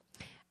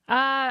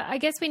 I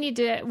guess we need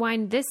to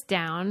wind this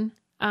down.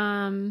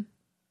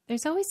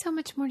 There's always so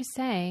much more to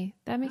say.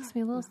 That makes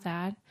me a little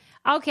sad.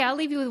 Okay, I'll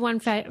leave you with one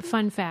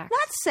fun fact.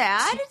 Not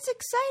sad. It's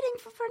exciting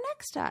for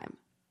next time.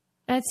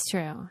 That's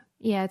true.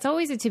 Yeah, it's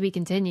always a to be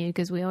continued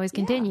because we always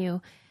continue.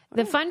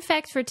 The fun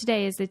fact for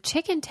today is that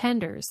chicken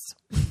tenders,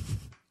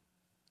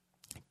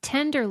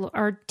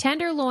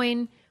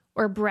 tenderloin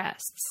or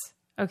breasts.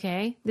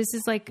 Okay, this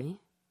is like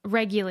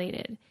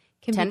regulated.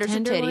 Tenders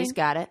and titties,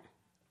 got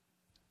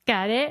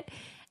it.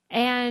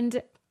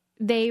 And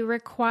they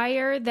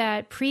require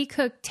that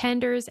pre-cooked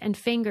tenders and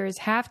fingers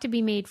have to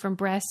be made from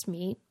breast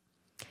meat.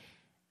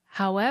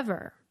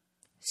 However,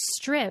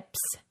 strips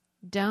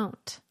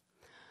don't.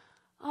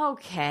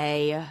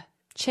 Okay,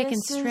 chicken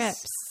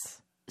strips.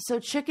 So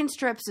chicken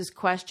strips is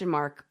question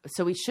mark.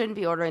 So we shouldn't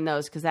be ordering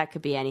those because that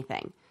could be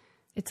anything.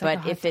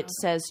 But if it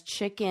says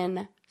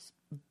chicken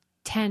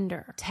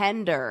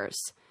tenders,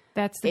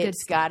 that's the good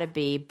it's got to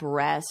be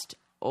breast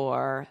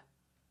or.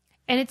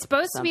 And it's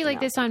supposed to be like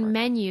this on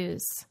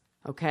menus.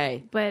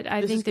 Okay, but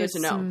I think there's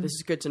some. This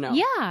is good to know.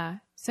 Yeah.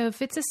 So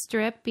if it's a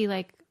strip, be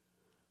like.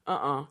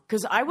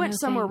 Because I went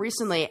somewhere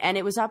recently and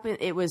it was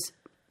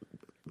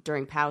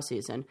during POW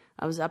season.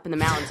 I was up in the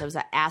mountains. I was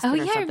at Aspen or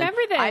something. I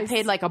remember this. I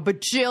paid like $1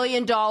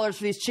 bajillion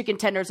for these chicken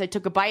tenders. I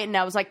took a bite and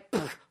I was like,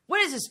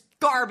 what is this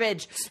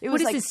garbage?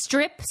 What is this,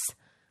 strips?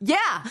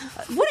 Yeah.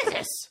 What is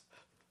this?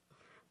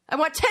 I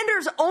want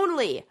tenders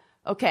only.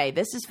 Okay,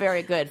 this is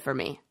very good for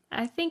me.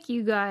 I think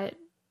you got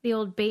the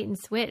old bait and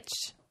switch.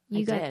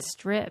 You got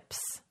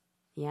strips.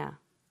 Yeah.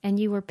 And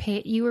you were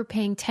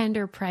paying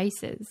tender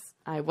prices.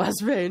 I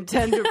was paying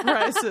tender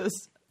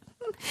prices.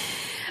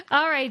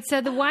 All right.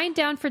 So the wind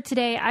down for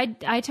today,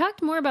 I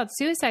talked more about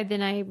suicide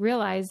than I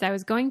realized I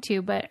was going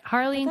to, but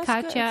Harley and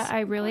Katya,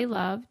 I really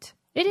loved.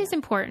 It is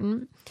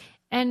important.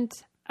 And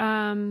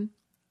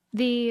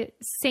the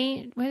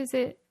Saint, what is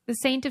it? The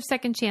Saint of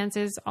Second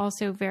Chances,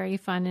 also very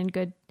fun and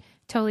good,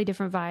 totally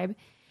different vibe.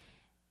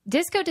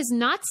 Disco does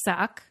not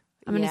suck.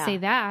 I'm going to say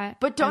that.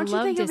 But don't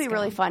you think it would be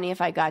really funny if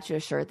I got you a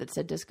shirt that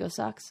said disco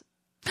sucks?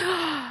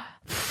 I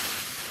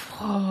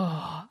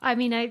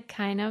mean, I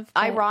kind of.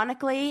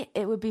 Ironically,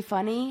 it would be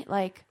funny.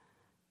 Like,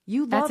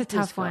 you love That's a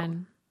tough disco.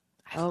 one.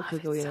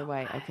 Could go either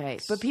way. Okay.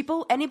 But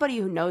anybody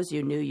who knows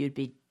you knew you'd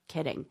be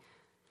kidding.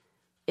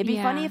 It'd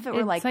be funny if it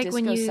were like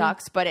Disco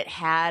Sucks, but it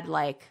had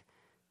like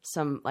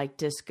some like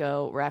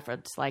disco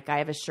reference. Like I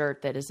have a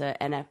shirt that is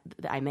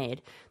I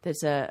made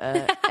that's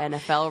a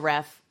NFL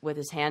ref with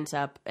his hands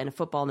up and a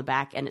football in the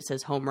back, and it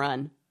says home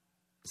run.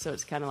 So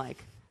it's kind of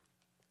like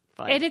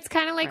fun. And it's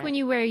kind of like when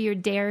you wear your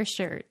Dare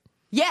shirt.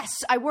 Yes,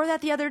 I wore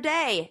that the other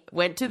day.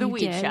 Went to the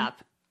weed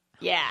shop.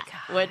 Yeah,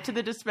 went to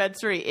the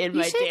dispensary in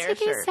my Dare shirt. You should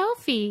take a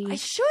selfie. I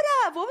should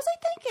have. What was I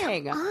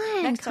thinking? Come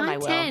on, next time I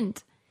will.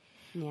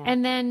 Yeah.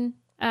 And then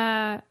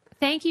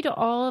thank you to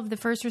all of the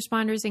first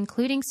responders,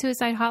 including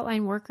suicide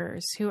hotline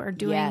workers who are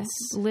doing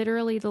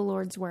literally the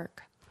Lord's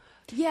work.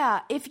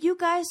 Yeah, if you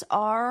guys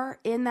are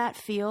in that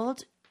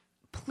field,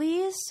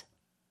 please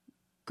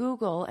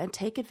Google and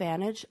take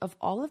advantage of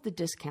all of the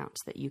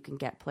discounts that you can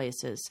get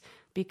places,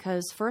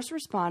 because first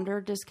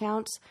responder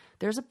discounts,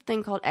 there's a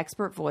thing called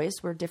Expert Voice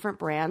where different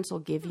brands will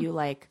give you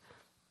like,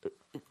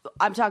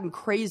 I'm talking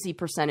crazy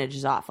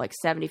percentages off, like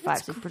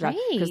 75%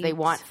 because they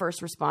want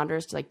first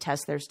responders to like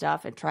test their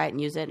stuff and try it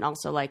and use it, and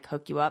also like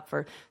hook you up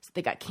for,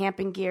 they got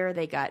camping gear,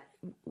 they got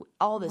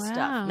all this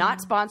stuff,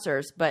 not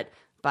sponsors, but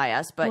by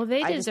us, but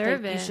they I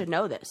deserve it. You should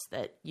know this,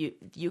 that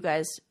you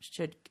guys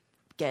should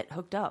get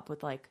hooked up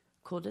with like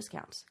cool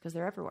discounts because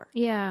they're everywhere.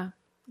 Yeah.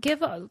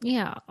 Give all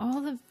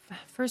the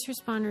first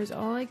responders,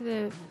 all like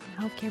the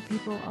healthcare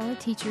people, all the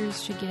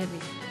teachers should get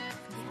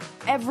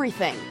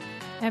everything.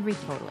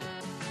 Everything. Totally.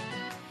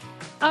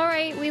 All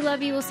right. We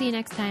love you. We'll see you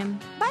next time.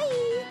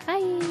 Bye.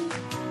 Bye.